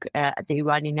to work at the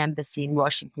Iranian embassy in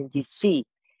Washington, D.C.,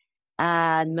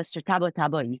 and Mr.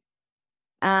 Tabatabai.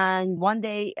 And one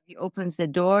day he opens the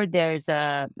door, there's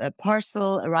a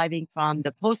parcel arriving from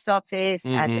the post office,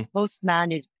 and the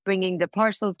postman is bringing the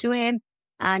parcel to him,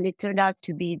 and it turned out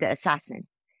to be the assassin.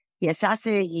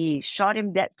 He shot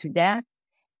him to death.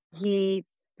 He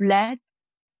fled,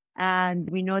 and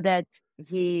we know that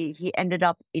he ended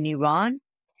up in Iran,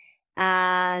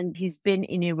 and he's been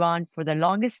in Iran for the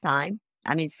longest time.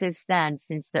 I mean, since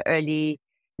the early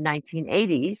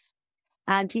 1980s,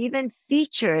 and he even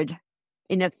featured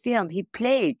in a film. He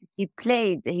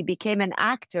became an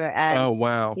actor. And oh,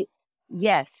 wow.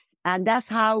 Yes. And that's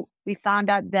how we found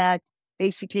out that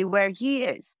basically where he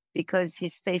is, because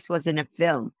his face was in a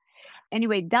film.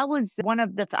 Anyway, that was one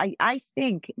of I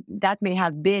think that may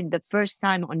have been the first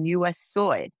time on U.S.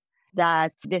 soil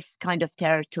that this kind of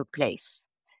terror took place.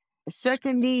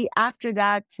 Certainly after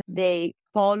that, they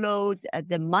followed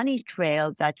the money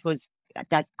trail that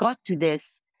got to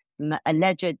this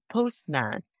alleged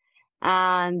postman.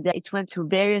 And it went to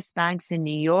various banks in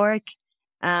New York.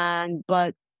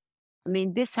 But I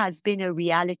mean, this has been a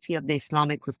reality of the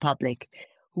Islamic Republic.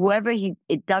 Whoever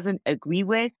it doesn't agree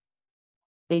with,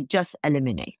 they just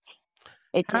eliminate.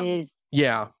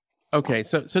 Yeah. Okay.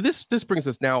 So this brings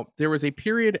us now. There was a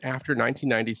period after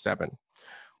 1997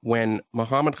 when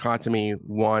Mohammad Khatami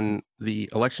won the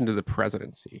election to the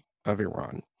presidency of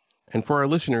Iran. And for our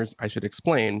listeners, I should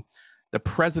explain, the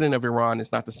president of Iran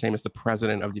is not the same as the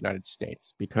president of the United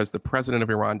States, because the president of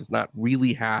Iran does not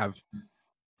really have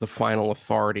the final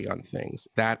authority on things.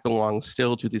 That belongs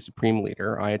still to the supreme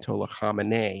leader, Ayatollah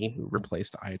Khamenei, who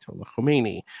replaced Ayatollah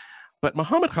Khomeini. But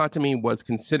Mohammad Khatami was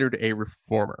considered a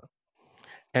reformer.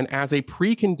 And as a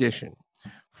precondition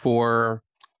for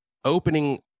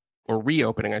opening, or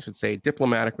reopening, I should say,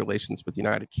 diplomatic relations with the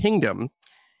United Kingdom,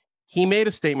 he made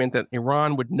a statement that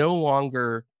Iran would no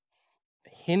longer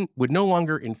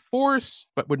enforce,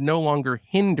 but would no longer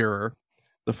hinder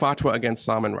the fatwa against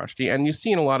Salman Rushdie. And you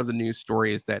see in a lot of the news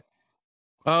stories that,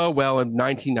 oh, well, in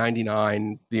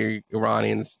 1999, the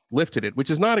Iranians lifted it, which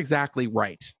is not exactly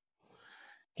right.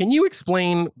 Can you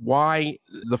explain why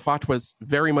the fatwa is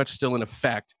very much still in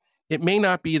effect? It may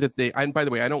not be that and by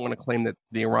the way, I don't want to claim that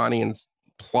the Iranians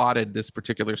plotted this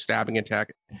particular stabbing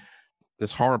attack,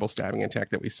 this horrible stabbing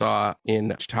attack that we saw in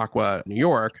Chautauqua, New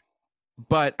York.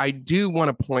 But I do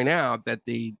want to point out that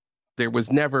the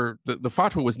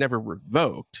fatwa was never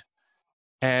revoked.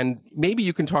 And maybe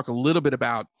you can talk a little bit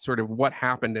about sort of what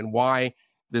happened and why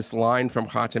this line from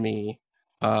Khatami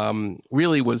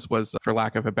really was, for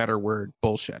lack of a better word,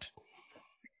 bullshit.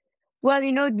 Well,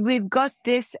 we've got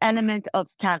this element of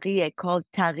taqiyya called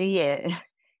taqiyya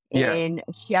in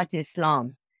Shiite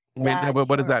Islam.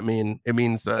 What does that mean? It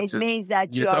means it means that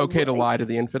it's okay to lie to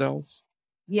the infidels?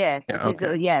 Yes,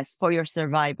 yes, for your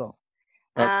survival.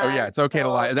 It's okay to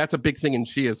lie. That's a big thing in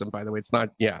Shiism, by the way. It's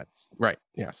not. Yeah, it's right.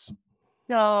 Yes.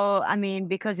 So I mean,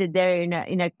 because they're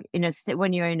in a state,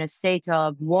 when you're in a state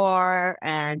of war,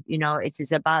 and it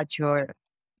is about your,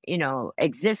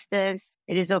 existence,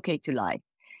 it is okay to lie.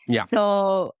 Yeah.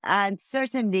 So, and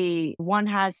certainly one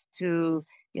has to.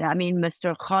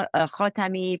 Mr.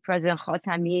 Khatami, President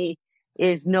Khatami,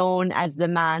 is known as the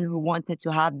man who wanted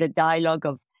to have the dialogue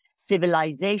of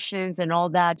civilizations and all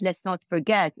that. Let's not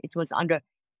forget, it was under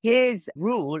his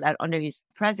rule and under his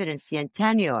presidency and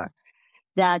tenure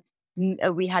that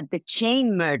we had the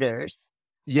chain murders.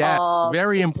 Yeah,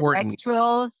 very important.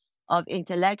 Of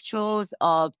intellectuals,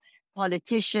 of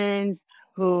politicians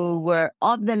who were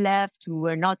of the left, who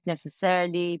were not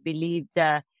necessarily believed.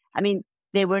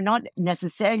 They were not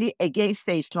necessarily against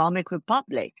the Islamic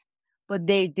Republic, but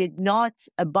they did not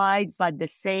abide by the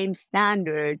same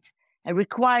standards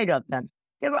required of them.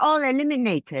 They were all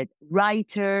eliminated.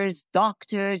 Writers,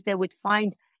 doctors, they would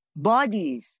find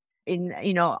bodies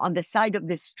on the side of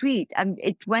the street, and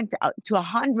it went to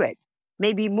 100,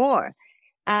 maybe more.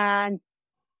 And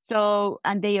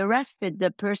they arrested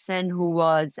the person who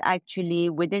was actually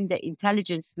within the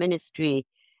intelligence ministry,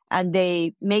 and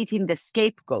they made him the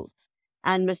scapegoat.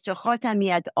 And Mr. Khatami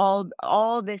at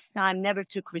all this time never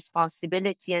took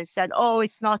responsibility and said, "Oh,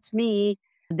 it's not me.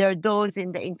 There are those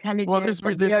in the intelligence." Well, there's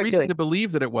reason to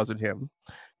believe that it wasn't him,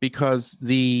 because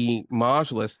the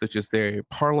Majlis, which is the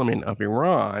parliament of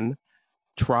Iran,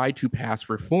 tried to pass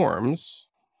reforms,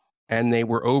 and they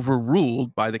were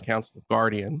overruled by the Council of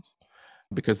Guardians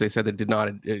because they said it did not,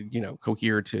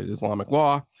 cohere to Islamic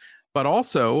law. But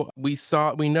also, we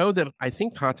know that I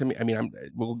think Khatami. I mean,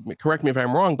 correct me if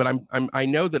I'm wrong, but I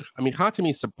know that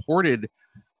Khatami supported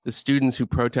the students who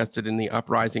protested in the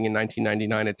uprising in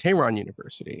 1999 at Tehran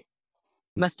University.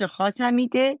 Mr. Khatami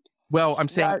did? Well, I'm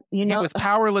saying he was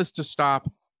powerless to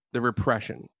stop the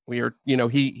repression.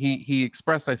 He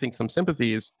expressed, I think, some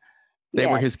sympathies. They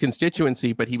were his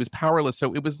constituency, but he was powerless.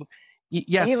 So it was.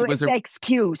 Yes, it was an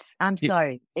excuse. I'm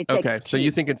sorry. It's okay, excuse. so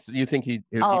you think he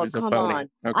was a phony? On.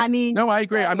 Okay. I mean, no, I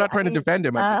agree. I'm not trying to defend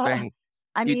him. I'm just saying.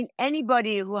 I mean,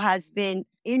 anybody who has been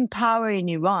in power in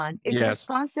Iran is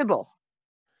responsible,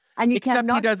 and you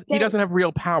cannot. He doesn't have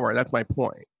real power. That's my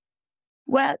point.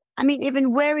 Well, I mean,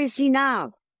 even where is he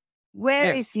now?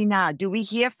 Where is he now? Do we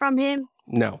hear from him?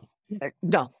 No.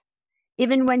 No.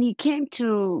 Even when he came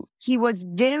to, he was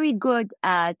very good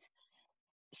at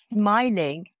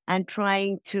smiling and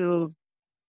trying to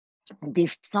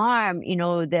disarm,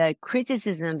 the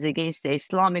criticisms against the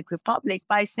Islamic Republic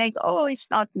by saying, "Oh, it's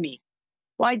not me."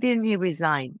 Why didn't he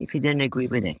resign if he didn't agree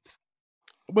with it?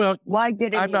 Well, why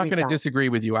didn't I'm not going to disagree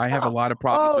with you. I have a lot of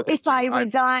problems with it.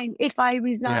 If I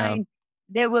resign,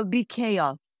 there will be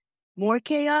chaos. More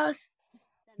chaos?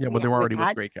 Yeah, well, there already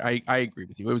was great. I agree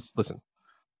with you. Listen,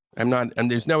 and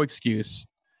there's no excuse.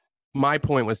 My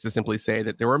point was to simply say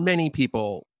that there were many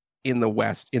people in the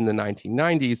West in the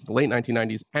 1990s, the late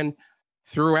 1990s, and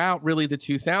throughout really the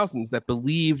 2000s that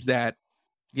believed that,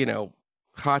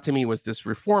 Khatami was this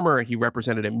reformer and he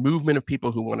represented a movement of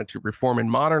people who wanted to reform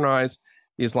and modernize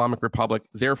the Islamic Republic.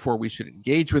 Therefore, we should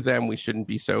engage with them. We shouldn't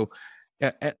be so...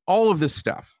 all of this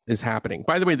stuff is happening.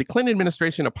 By the way, the Clinton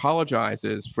administration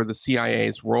apologizes for the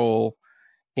CIA's role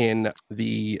in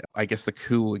the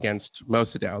coup against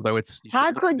Mossadegh, although it's...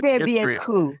 How could there be a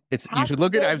coup? You should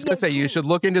look at... I was going to say, you should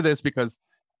look into this because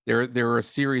there are a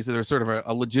series, there's sort of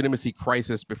a legitimacy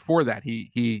crisis before that.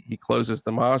 He closes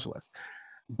the Majlis.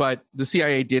 But the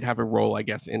CIA did have a role, I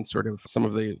guess, in sort of some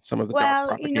of the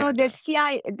well,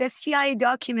 the CIA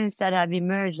documents that have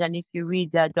emerged, and if you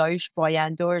read Dariush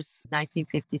Bayandor's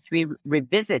 1953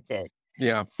 Revisited,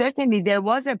 certainly there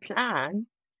was a plan,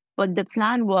 but the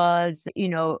plan was,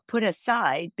 put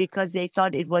aside because they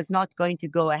thought it was not going to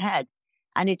go ahead.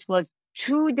 And it was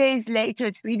 3 days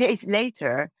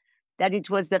later, that it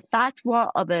was the fatwa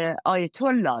of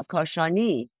Ayatollah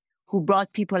Kashani who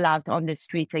brought people out on the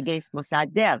streets against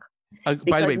Mossadegh.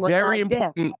 By the way, very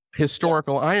important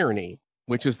historical irony,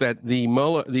 which is that the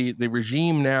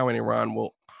regime now in Iran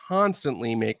will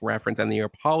constantly make reference, and the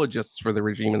apologists for the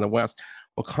regime in the West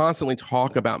will constantly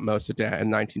talk about Mossadegh and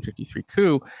 1953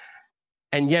 coup,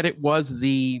 and yet it was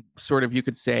the sort of, you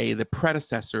could say, the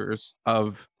predecessors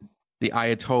of the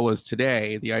Ayatollahs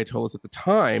today. The Ayatollahs at the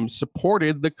time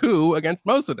supported the coup against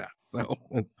Mossadegh. So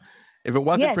if it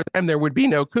wasn't for them, there would be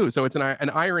no coup. So it's an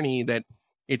irony that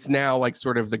it's now like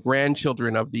sort of the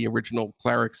grandchildren of the original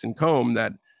clerics in Qom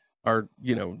that are,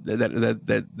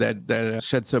 that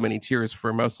shed so many tears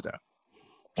for Mossadegh.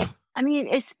 I mean,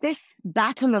 it's this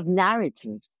battle of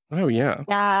narratives. Oh, yeah.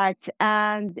 That,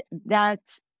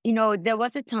 there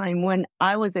was a time when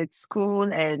I was at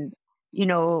school and,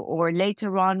 or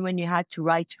later on when you had to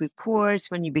write reports,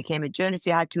 when you became a journalist,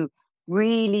 you had to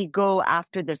really go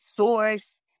after the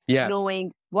source.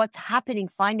 Knowing what's happening,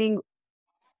 finding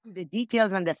the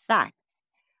details and the facts.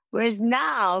 Whereas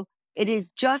now it is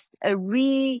just a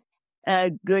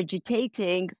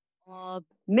regurgitating of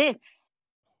myths.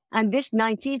 And this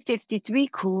 1953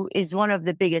 coup is one of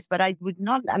the biggest, but I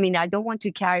don't want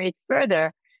to carry it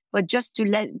further, but just to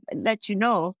let you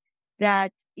know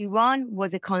that Iran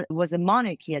was a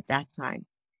monarchy at that time.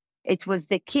 It was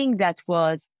the king that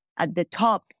was at the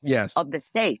top of the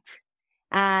state.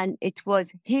 And it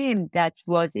was him it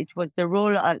was the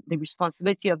role of the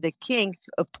responsibility of the king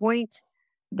to appoint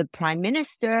the prime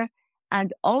minister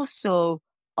and also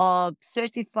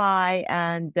certify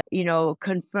and,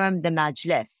 confirm the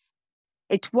Majlis.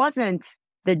 It wasn't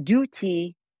the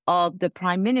duty of the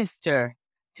prime minister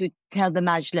to tell the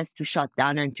Majlis to shut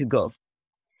down and to go.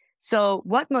 So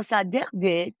what Mossadegh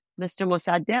did, Mr.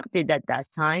 Mossadegh did at that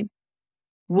time,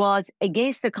 was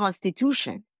against the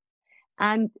constitution.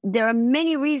 And there are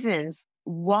many reasons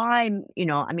why,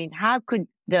 how could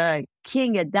the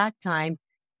king at that time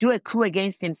do a coup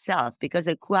against himself? Because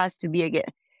a coup has to be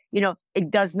against, it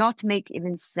does not make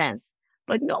even sense.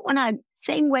 But no one had,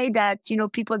 same way that,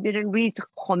 people didn't read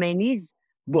Khomeini's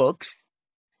books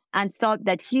and thought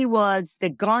that he was the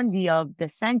Gandhi of the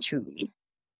century.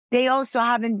 They also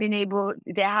haven't been able,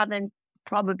 they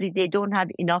don't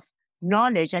have enough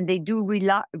knowledge, and they do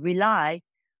rely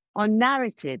on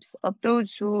narratives of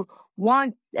those who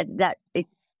want that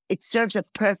it serves a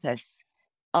purpose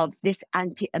of this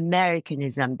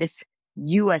anti-Americanism, this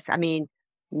U.S.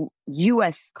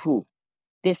 coup,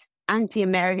 this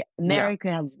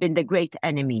America has been the great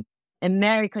enemy,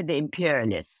 America the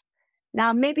imperialist.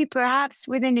 Now, maybe perhaps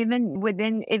within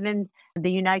even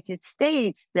the United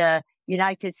States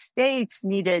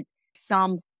needed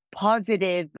some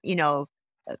positive, the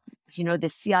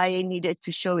CIA needed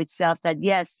to show itself that,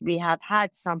 yes, we have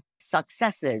had some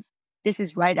successes. This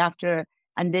is right after,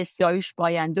 and this Dariush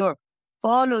Bayandur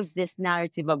follows this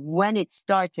narrative of when it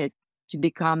started to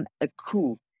become a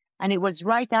coup. And it was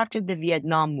right after the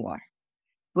Vietnam War,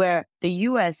 where the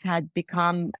U.S. had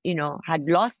become, had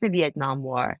lost the Vietnam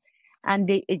War, and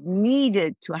it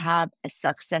needed to have a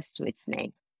success to its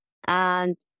name.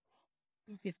 And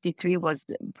 1953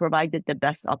 provided the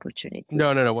best opportunity.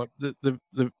 No. What the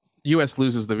U.S.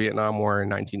 loses the Vietnam War in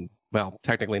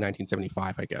technically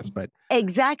 1975, I guess, but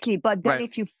exactly. But then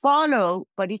if you follow,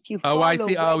 oh, I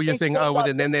see. Oh, you're saying,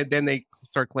 then they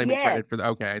start claiming credit for the.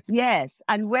 Okay. Yes,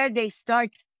 and where they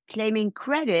start claiming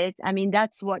credit, I mean,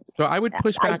 that's what. So I would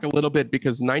push back a little bit,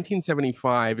 because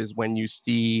 1975 is when you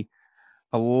see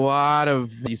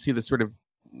the sort of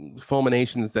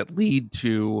fulminations that lead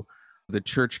to the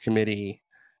Church Committee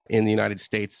in the United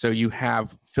States. So you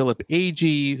have Philip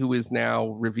Agee, who is now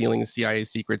revealing CIA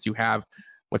secrets. You have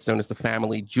what's known as the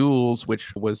Family Jewels,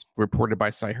 which was reported by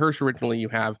Sy Hersh originally. You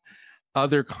have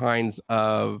other kinds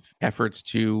of efforts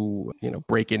to,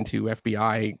 break into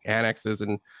FBI annexes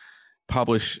and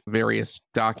publish various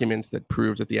documents that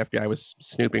proves that the FBI was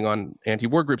snooping on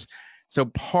anti-war groups. So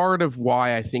part of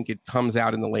why I think it comes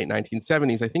out in the late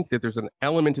 1970s, I think that there's an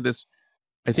element to this.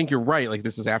 I think you're right. Like,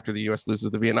 this is after the U.S.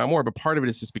 loses the Vietnam War, but part of it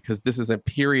is just because this is a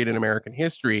period in American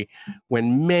history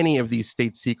when many of these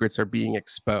state secrets are being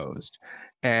exposed.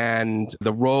 And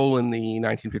the role in the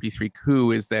 1953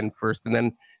 coup is then first.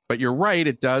 But you're right,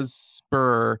 it does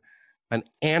spur an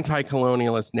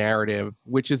anti-colonialist narrative,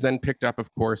 which is then picked up,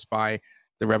 of course, by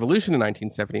the revolution in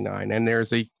 1979. And there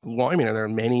are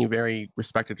many very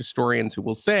respected historians who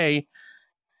will say,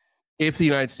 if the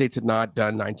United States had not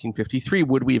done 1953,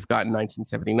 would we have gotten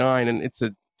 1979? And it's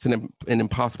an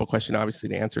impossible question, obviously,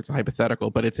 to answer. It's a hypothetical,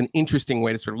 but it's an interesting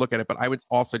way to sort of look at it. But I would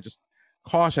also just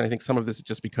caution, I think some of this is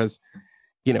just because,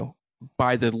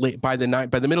 by the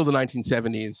middle of the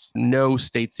 1970s, no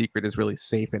state secret is really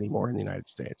safe anymore in the United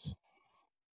States.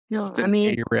 No, just an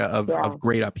area of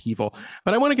great upheaval.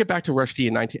 But I want to get back to Rushdie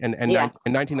in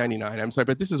 1999. I'm sorry,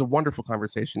 but this is a wonderful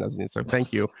conversation, doesn't it? So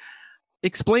thank you.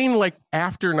 Explain,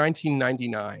 after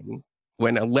 1999,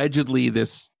 when allegedly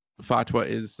this fatwa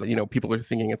is, people are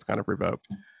thinking it's kind of revoked.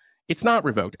 It's not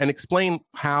revoked. And explain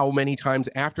how many times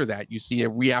after that you see a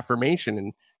reaffirmation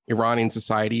in Iranian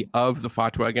society of the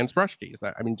fatwa against Rushdie.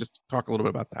 Just talk a little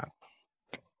bit about that.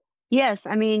 Yes,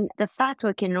 the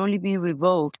fatwa can only be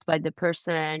revoked by the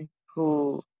person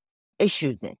who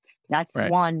issues it. That's right.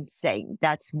 One saying.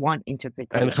 That's one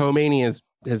interpretation. And Khomeini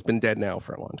has been dead now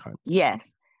for a long time.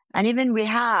 Yes. And even we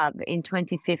have, in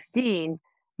 2015,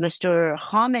 Mr.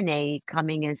 Khamenei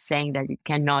coming and saying that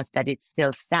it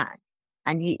still stands.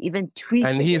 And he even tweeted.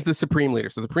 And he's the supreme leader.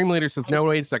 So the supreme leader says, no,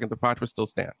 wait a second, the fatwa still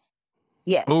stands.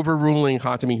 Yes. Overruling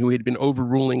Khatami, who had been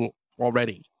overruling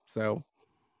already. So.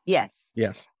 Yes.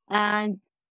 Yes. And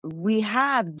we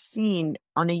have seen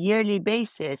on a yearly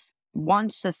basis, one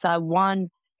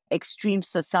extreme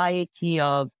society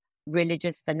of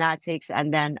religious fanatics,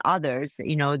 and then others,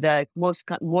 the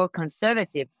more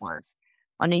conservative ones,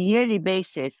 on a yearly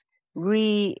basis,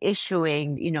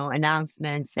 reissuing,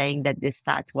 announcements saying that this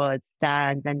fatwa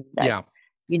stands, and that,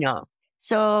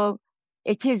 so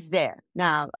it is there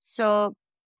now. So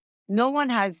no one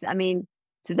has, to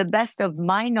the best of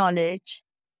my knowledge,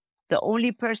 the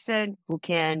only person who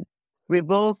can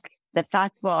revoke the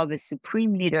fatwa of a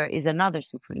supreme leader is another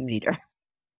supreme leader.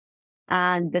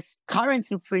 And the current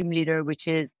supreme leader, which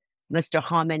is Mr.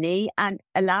 Khamenei, and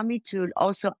allow me to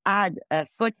also add a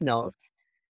footnote,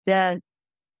 the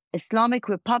Islamic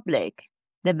Republic,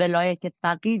 the Velayat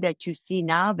al-Faqih that you see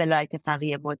now, Velayat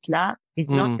al-Faqih Mutlaq, is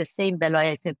not the same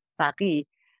Velayat al-Faqih,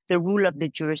 the rule of the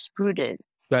jurisprudence.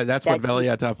 That's what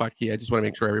Velayat al-Faqih, I just want to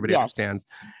make sure everybody understands.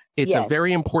 It's a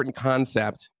very important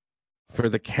concept for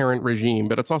the current regime,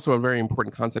 but it's also a very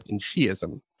important concept in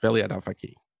Shiism, Velayat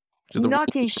al-Faqih.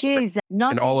 Not in Shiism.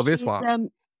 Not in all of Islam.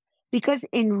 Because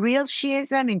in real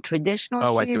Shiism, in traditional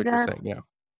Shiism. I see what you're saying, yeah.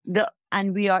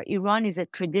 Iran is a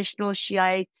traditional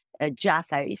Shiite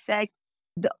Jafari sect.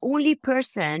 The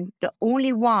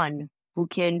only one who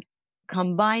can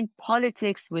combine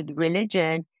politics with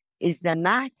religion is the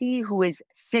Mahdi, who is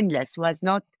sinless, who has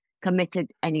not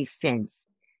committed any sins.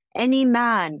 Any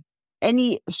man,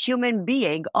 any human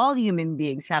being, all human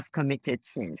beings have committed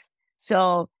sins.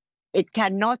 So it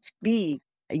cannot be,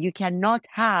 you cannot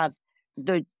have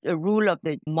the rule of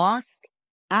the mosque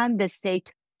and the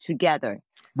state together.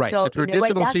 Right. So the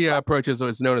traditional Shia approach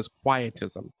is known as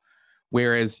quietism,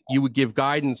 whereas you would give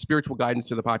guidance, spiritual guidance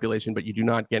to the population, but you do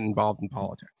not get involved in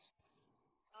politics.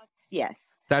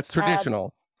 Yes. That's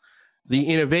traditional. The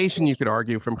innovation, you could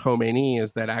argue, from Khomeini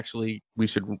is that actually we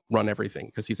should run everything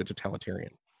because he's a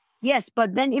totalitarian. Yes,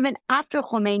 but then even after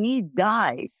Khomeini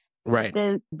dies, right,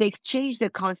 they change the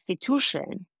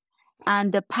constitution,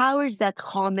 and the powers that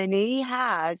Khomeini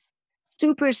has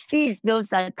supersedes those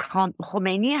that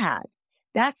Khomeini had.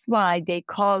 That's why they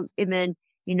call even,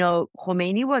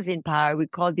 Khomeini was in power. We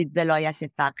called it Velayat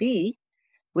Faqih,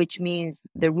 which means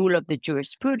the rule of the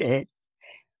jurisprudence.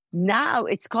 Now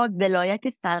it's called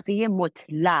Velayat Faqih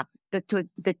Mutlaq,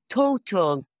 the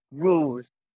total rule,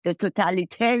 the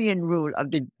totalitarian rule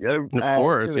of the of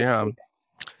course, yeah.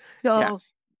 So,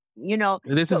 yes.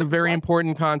 This is a very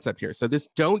important concept here. So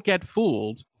don't get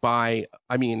fooled by,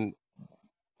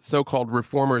 so-called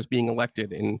reformers being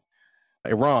elected in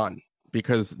Iran,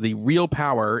 because the real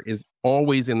power is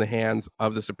always in the hands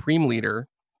of the supreme leader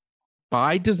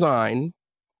by design,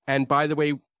 and by the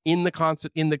way, in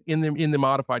the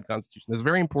modified constitution. That's a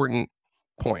very important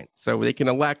point. So they can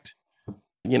elect,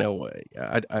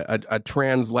 a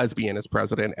trans lesbian as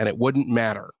president, and it wouldn't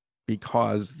matter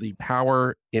because the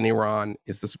power in Iran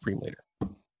is the supreme leader.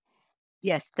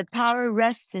 Yes, the power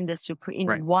rests in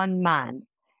one man.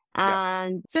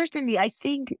 And certainly, I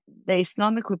think the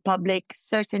Islamic Republic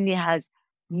certainly has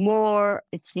more,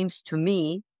 it seems to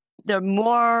me, there are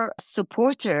more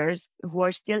supporters who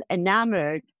are still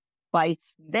enamored by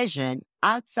its vision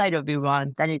outside of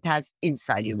Iran than it has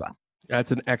inside Iran.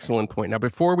 That's an excellent point. Now,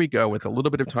 before we go, with a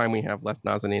little bit of time we have left,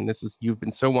 Nazanin, you've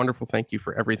been so wonderful. Thank you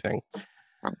for everything.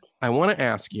 I want to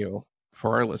ask you,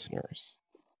 for our listeners,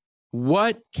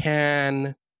 what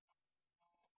can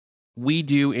we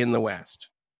do in the West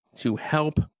to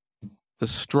help the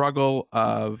struggle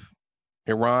of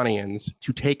Iranians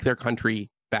to take their country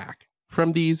back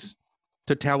from these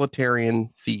totalitarian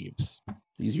thieves,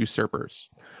 these usurpers?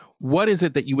 What is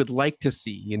it that you would like to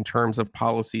see in terms of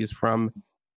policies from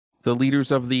the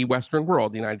leaders of the Western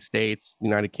world, the United States,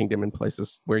 United Kingdom, and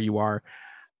places where you are?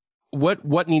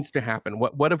 What needs to happen?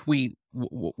 What if we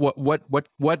what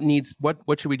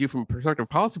should we do from a perspective of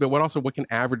policy? But what can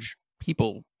average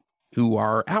people who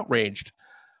are outraged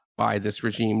by this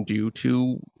regime do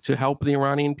to help the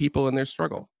Iranian people in their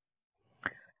struggle?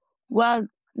 Well,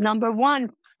 number one,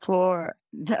 for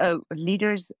the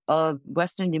leaders of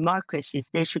Western democracies,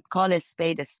 they should call a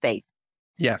spade a spade.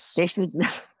 Yes.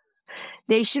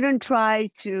 They shouldn't try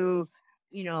to,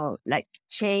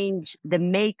 change the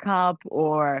makeup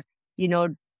or,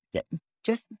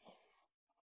 just,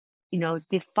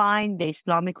 define the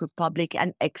Islamic Republic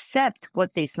and accept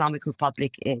what the Islamic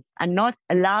Republic is and not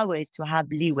allow it to have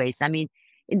leeways.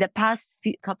 In the past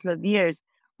couple of years,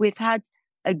 we've had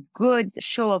a good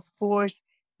show of force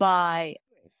by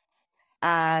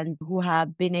and who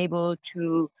have been able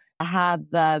to have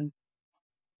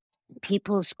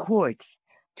people's courts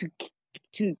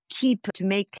to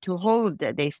hold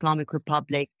the Islamic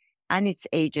Republic and its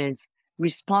agents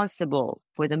responsible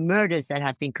for the murders that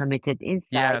have been committed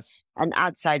inside and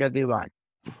outside of Iran.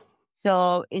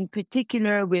 So in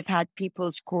particular, we've had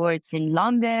people's courts in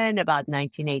London about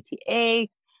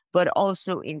 1988, but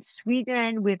also in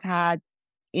Sweden, we've had,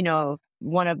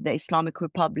 one of the Islamic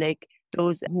Republic,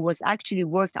 those who was actually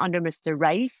worked under Mr.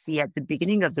 Raisi at the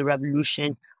beginning of the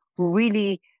revolution, who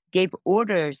really gave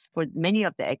orders for many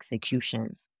of the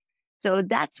executions. So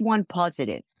that's one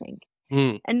positive thing.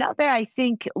 Another, I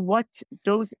think, what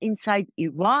those inside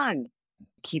Iran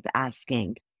keep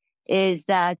asking is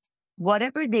that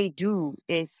whatever they do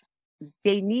is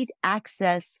they need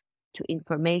access to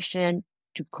information,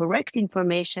 to correct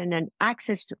information, and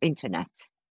access to internet.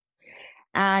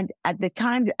 And at the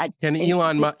time, can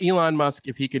Elon Musk,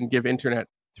 if he can give internet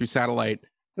through satellite,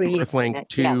 Earthlink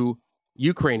to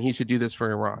Ukraine, he should do this for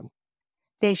Iran.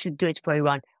 They should do it for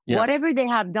Iran. Yes. Whatever they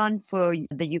have done for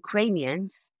the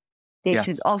Ukrainians, they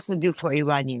should also do for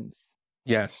Iranians.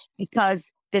 Yes. Because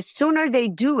the sooner they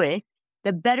do it,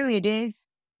 the better it is,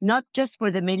 not just for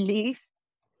the Middle East,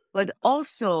 but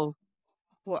also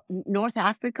for North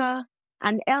Africa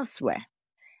and elsewhere.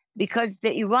 Because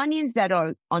the Iranians that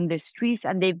are on the streets,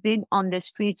 and they've been on the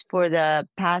streets for the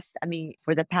past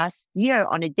year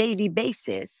on a daily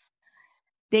basis,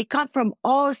 they come from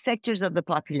all sectors of the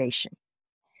population.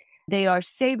 They are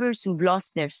savers who've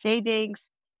lost their savings.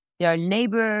 They are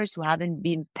laborers who haven't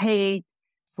been paid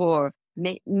for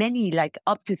many, like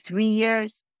up to 3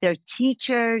 years. They're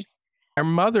teachers. Our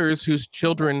mothers whose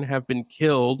children have been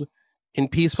killed in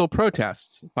peaceful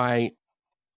protests by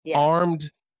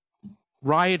armed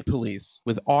riot police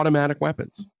with automatic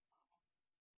weapons.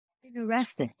 Been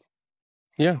arrested.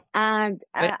 Yeah. And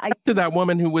to that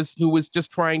woman who was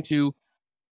just trying to,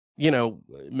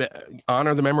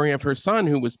 honor the memory of her son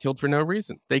who was killed for no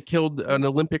reason. They killed an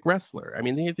Olympic wrestler. I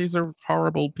mean, these are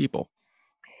horrible people.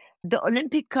 The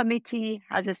Olympic Committee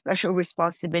has a special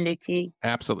responsibility.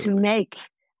 Absolutely. To make,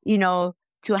 to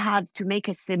make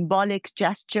a symbolic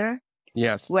gesture.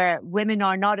 Yes. Where women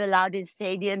are not allowed in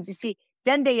stadiums. You see,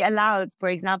 then they allowed, for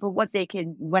example, what they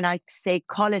can, when I say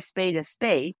call a spade,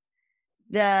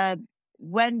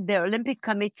 when the Olympic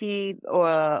Committee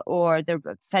or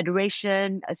the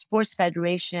federation, a sports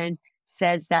federation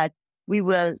says that we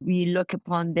look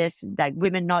upon this, like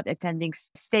women not attending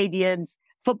stadiums,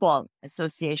 football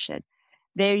association,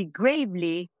 they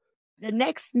gravely, the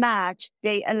next match,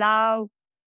 they allow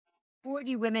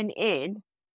 40 women in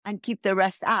and keep the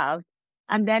rest out,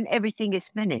 and then everything is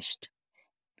finished.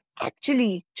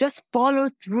 Actually, just follow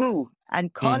through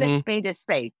and call a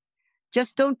spade.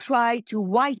 Just don't try to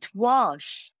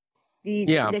whitewash these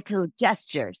little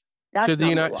gestures. Should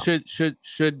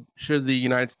the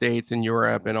United States and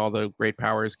Europe and all the great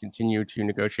powers continue to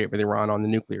negotiate with Iran on the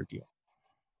nuclear deal?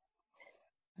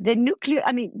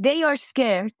 They are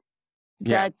scared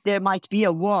that there might be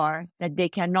a war that they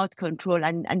cannot control.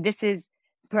 And this is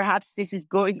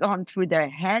going on through their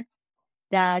head,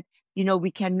 that, we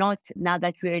cannot, now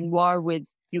that we're in war with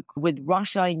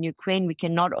Russia in Ukraine, we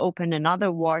cannot open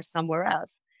another war somewhere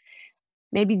else.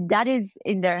 Maybe that is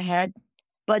in their head,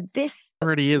 but this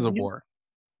already is a war.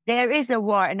 There is a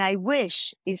war. And I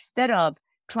wish, instead of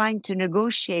trying to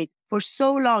negotiate for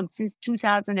so long, since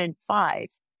 2005,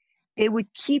 they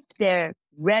would keep their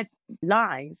red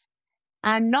lines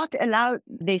and not allow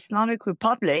the Islamic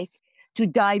Republic to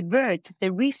divert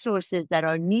the resources that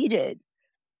are needed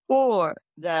for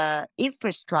the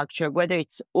infrastructure, whether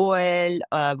it's oil,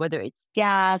 whether it's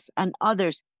gas and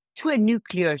others, to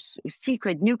a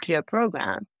secret nuclear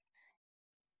program.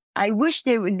 I wish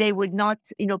they would not,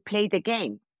 play the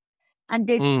game. And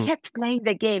they kept playing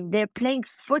the game. They're playing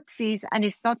footsies, and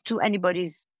it's not to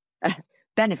anybody's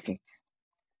benefit.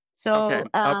 So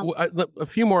a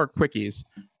few more quickies.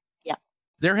 Yeah.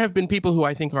 There have been people who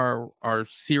I think are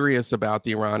serious about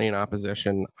the Iranian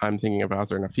opposition. I'm thinking of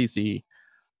Azar Nafisi,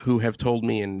 who have told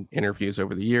me in interviews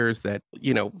over the years that,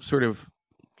 sort of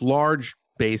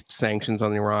large-based sanctions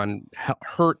on Iran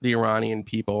hurt the Iranian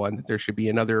people, and that there should be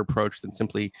another approach than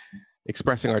simply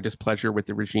expressing our displeasure with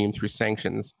the regime through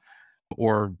sanctions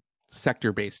or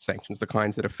sector-based sanctions, the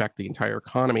kinds that affect the entire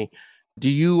economy. Do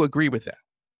you agree with that?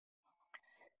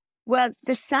 Well,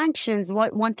 the sanctions,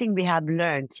 one thing we have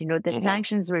learned, the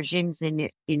sanctions regimes in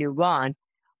Iran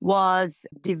was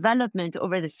development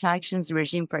over the sanctions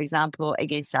regime, for example,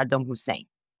 against Saddam Hussein.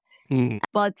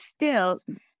 But still,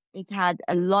 it had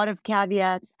a lot of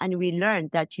caveats, and we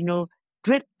learned that,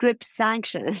 drip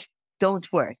sanctions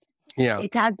don't work. Yeah.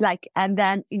 It had and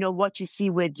then, what you see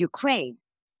with Ukraine,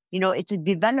 it's a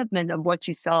development of what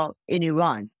you saw in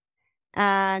Iran.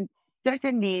 And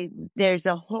certainly there's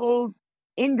a whole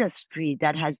industry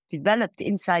that has developed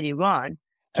inside Iran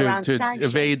to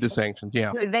evade the sanctions.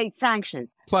 Yeah. To evade sanctions.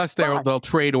 Plus, they'll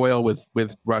trade oil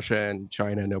with Russia and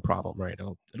China, no problem, right?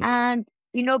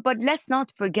 But let's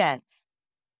not forget,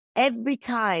 every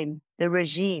time the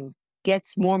regime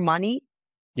gets more money,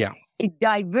 it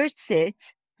diverts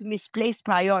it to misplaced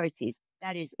priorities.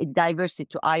 That is, it diverts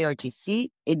it to IRGC,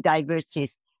 it diverts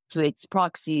it to its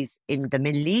proxies in the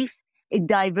Middle East, it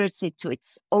diverts it to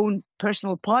its own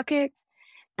personal pockets.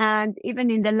 And even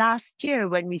in the last year,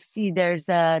 when we see there's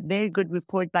a very good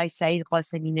report by Saeed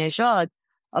Qassemi-Nejad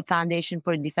of Foundation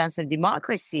for the Defense of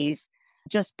Democracies,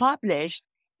 just published.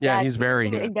 Yeah, he's very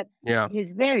good.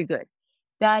 He's very good.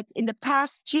 That in the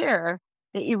past year,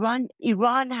 there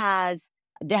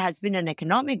has been an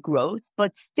economic growth,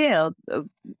 but still,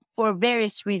 for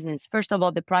various reasons. First of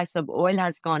all, the price of oil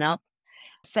has gone up.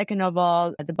 Second of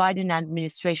all, the Biden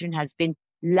administration has been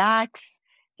lax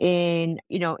in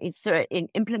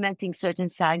implementing certain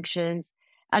sanctions.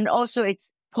 And also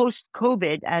it's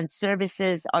post-COVID and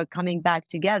services are coming back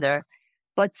together.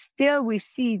 But still we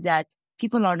see that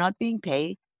people are not being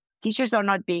paid. Teachers are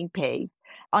not being paid.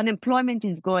 Unemployment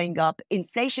is going up.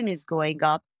 Inflation is going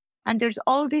up. And there's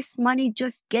all this money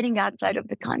just getting outside of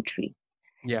the country.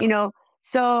 Yeah.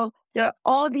 So there are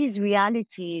all these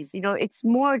realities. It's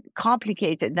more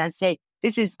complicated than say,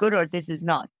 this is good or this is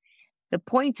not. The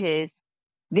point is,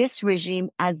 this regime,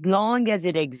 as long as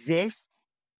it exists,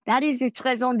 that is its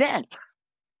raison d'être.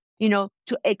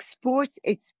 to export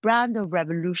its brand of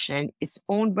revolution, its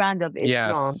own brand of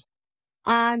Islam. Yes.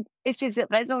 And it's just a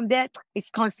raison d'etre. Its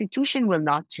constitution will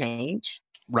not change.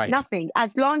 Right. Nothing.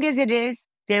 As long as it is,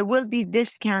 there will be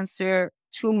this cancer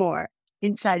tumor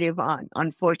inside Iran,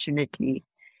 unfortunately,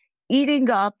 eating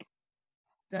up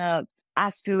the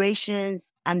aspirations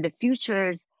and the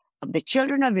futures of the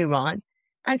children of Iran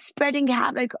and spreading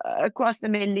havoc across the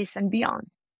Middle East and beyond.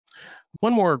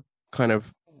 One more kind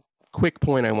of quick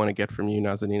point I want to get from you,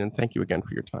 Nazanin, and thank you again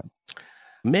for your time.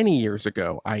 Many years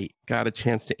ago, I got a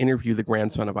chance to interview the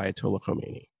grandson of Ayatollah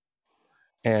Khomeini.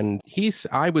 And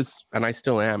I was, and I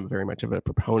still am, very much of a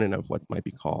proponent of what might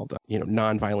be called,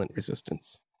 nonviolent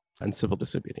resistance and civil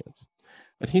disobedience.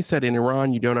 But he said, in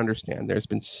Iran, you don't understand. There's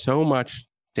been so much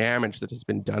damage that has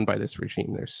been done by this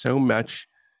regime. There's so much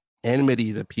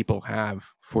enmity that people have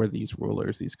for these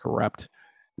rulers, these corrupt,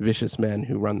 vicious men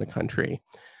who run the country,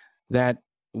 that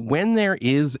when that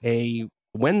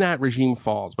regime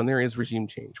falls, when there is regime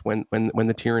change, when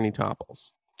the tyranny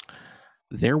topples,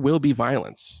 there will be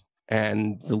violence.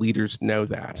 And the leaders know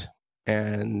that.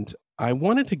 And I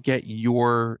wanted to get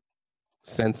your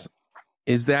sense,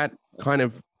 is that kind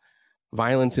of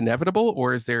violence inevitable,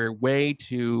 or is there a way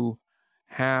to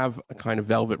have a kind of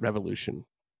velvet revolution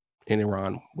in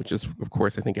Iran, which is, of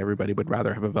course, I think everybody would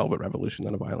rather have a velvet revolution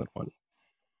than a violent one?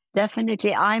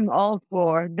 Definitely, I'm all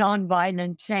for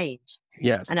nonviolent change.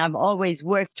 Yes. And I've always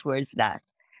worked towards that.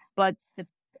 But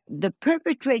the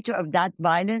perpetrator of that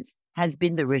violence has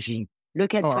been the regime.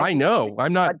 Look at I know.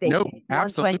 I'm not. No,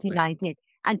 absolutely. 2019.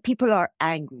 And people are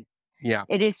angry. Yeah.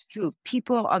 It is true.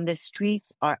 People on the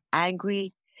streets are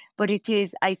angry. But it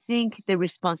is, I think, the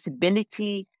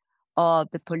responsibility of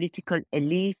the political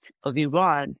elite of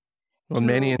Iran. Well,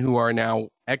 many who are now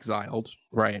exiled,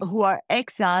 right? Who are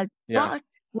exiled, yeah. But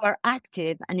who are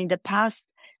active. And in the past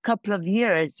couple of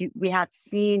years, we have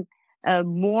seen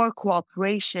more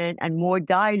cooperation and more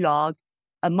dialogue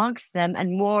amongst them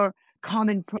and more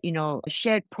common,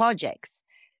 shared projects.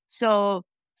 So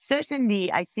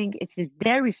certainly, I think it is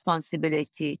their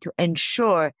responsibility to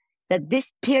ensure that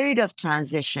this period of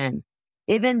transition,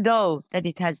 even though that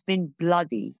it has been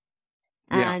bloody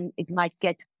and it might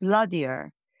get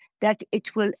bloodier, that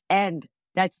it will end,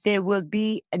 that there will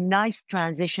be a nice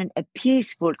transition, a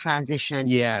peaceful transition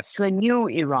to a new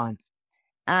Iran.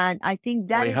 And I think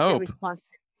that is the response.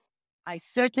 I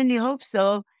certainly hope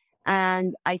so.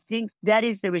 And I think that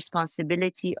is the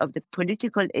responsibility of the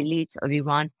political elite of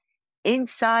Iran,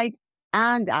 inside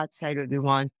and outside of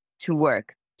Iran, to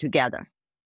work together.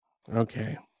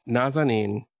 Okay.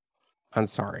 Nazanin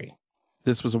Ansari,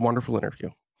 this was a wonderful interview.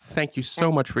 Thank you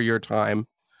so much for your time.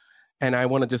 And I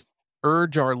want to just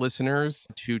urge our listeners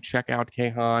to check out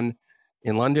Kayhan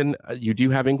in London. You do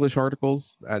have English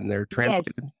articles and they're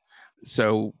translated. Yes.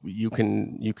 So you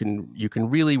can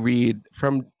really read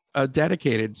from a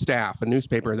dedicated staff, a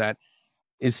newspaper that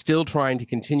is still trying to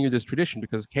continue this tradition,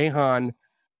 because Kayhan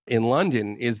in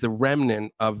London is the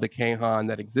remnant of the Kayhan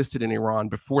that existed in Iran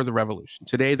before the revolution.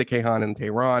 Today, the Kayhan in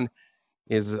Tehran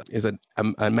is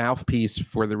a mouthpiece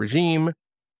for the regime,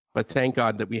 but thank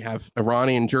God that we have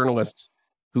Iranian journalists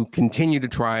who continue to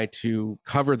try to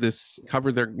cover their,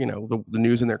 the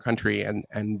news in their country and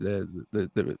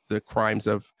the crimes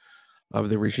of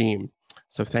the regime.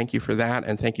 So thank you for that,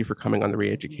 and thank you for coming on The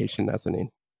Re-Education, Nazanin.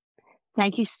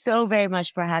 Thank you so very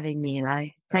much for having me, Eli.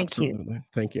 Thank you.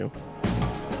 Thank you.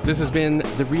 This has been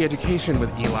The Re-Education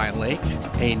with Eli Lake,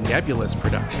 a Nebulous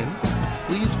production.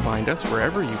 Please find us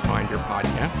wherever you find your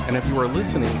podcasts, and if you are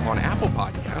listening on Apple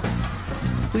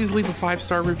Podcasts, please leave a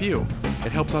 5-star review.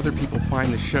 It helps other people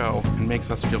find the show and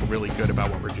makes us feel really good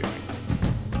about what we're doing.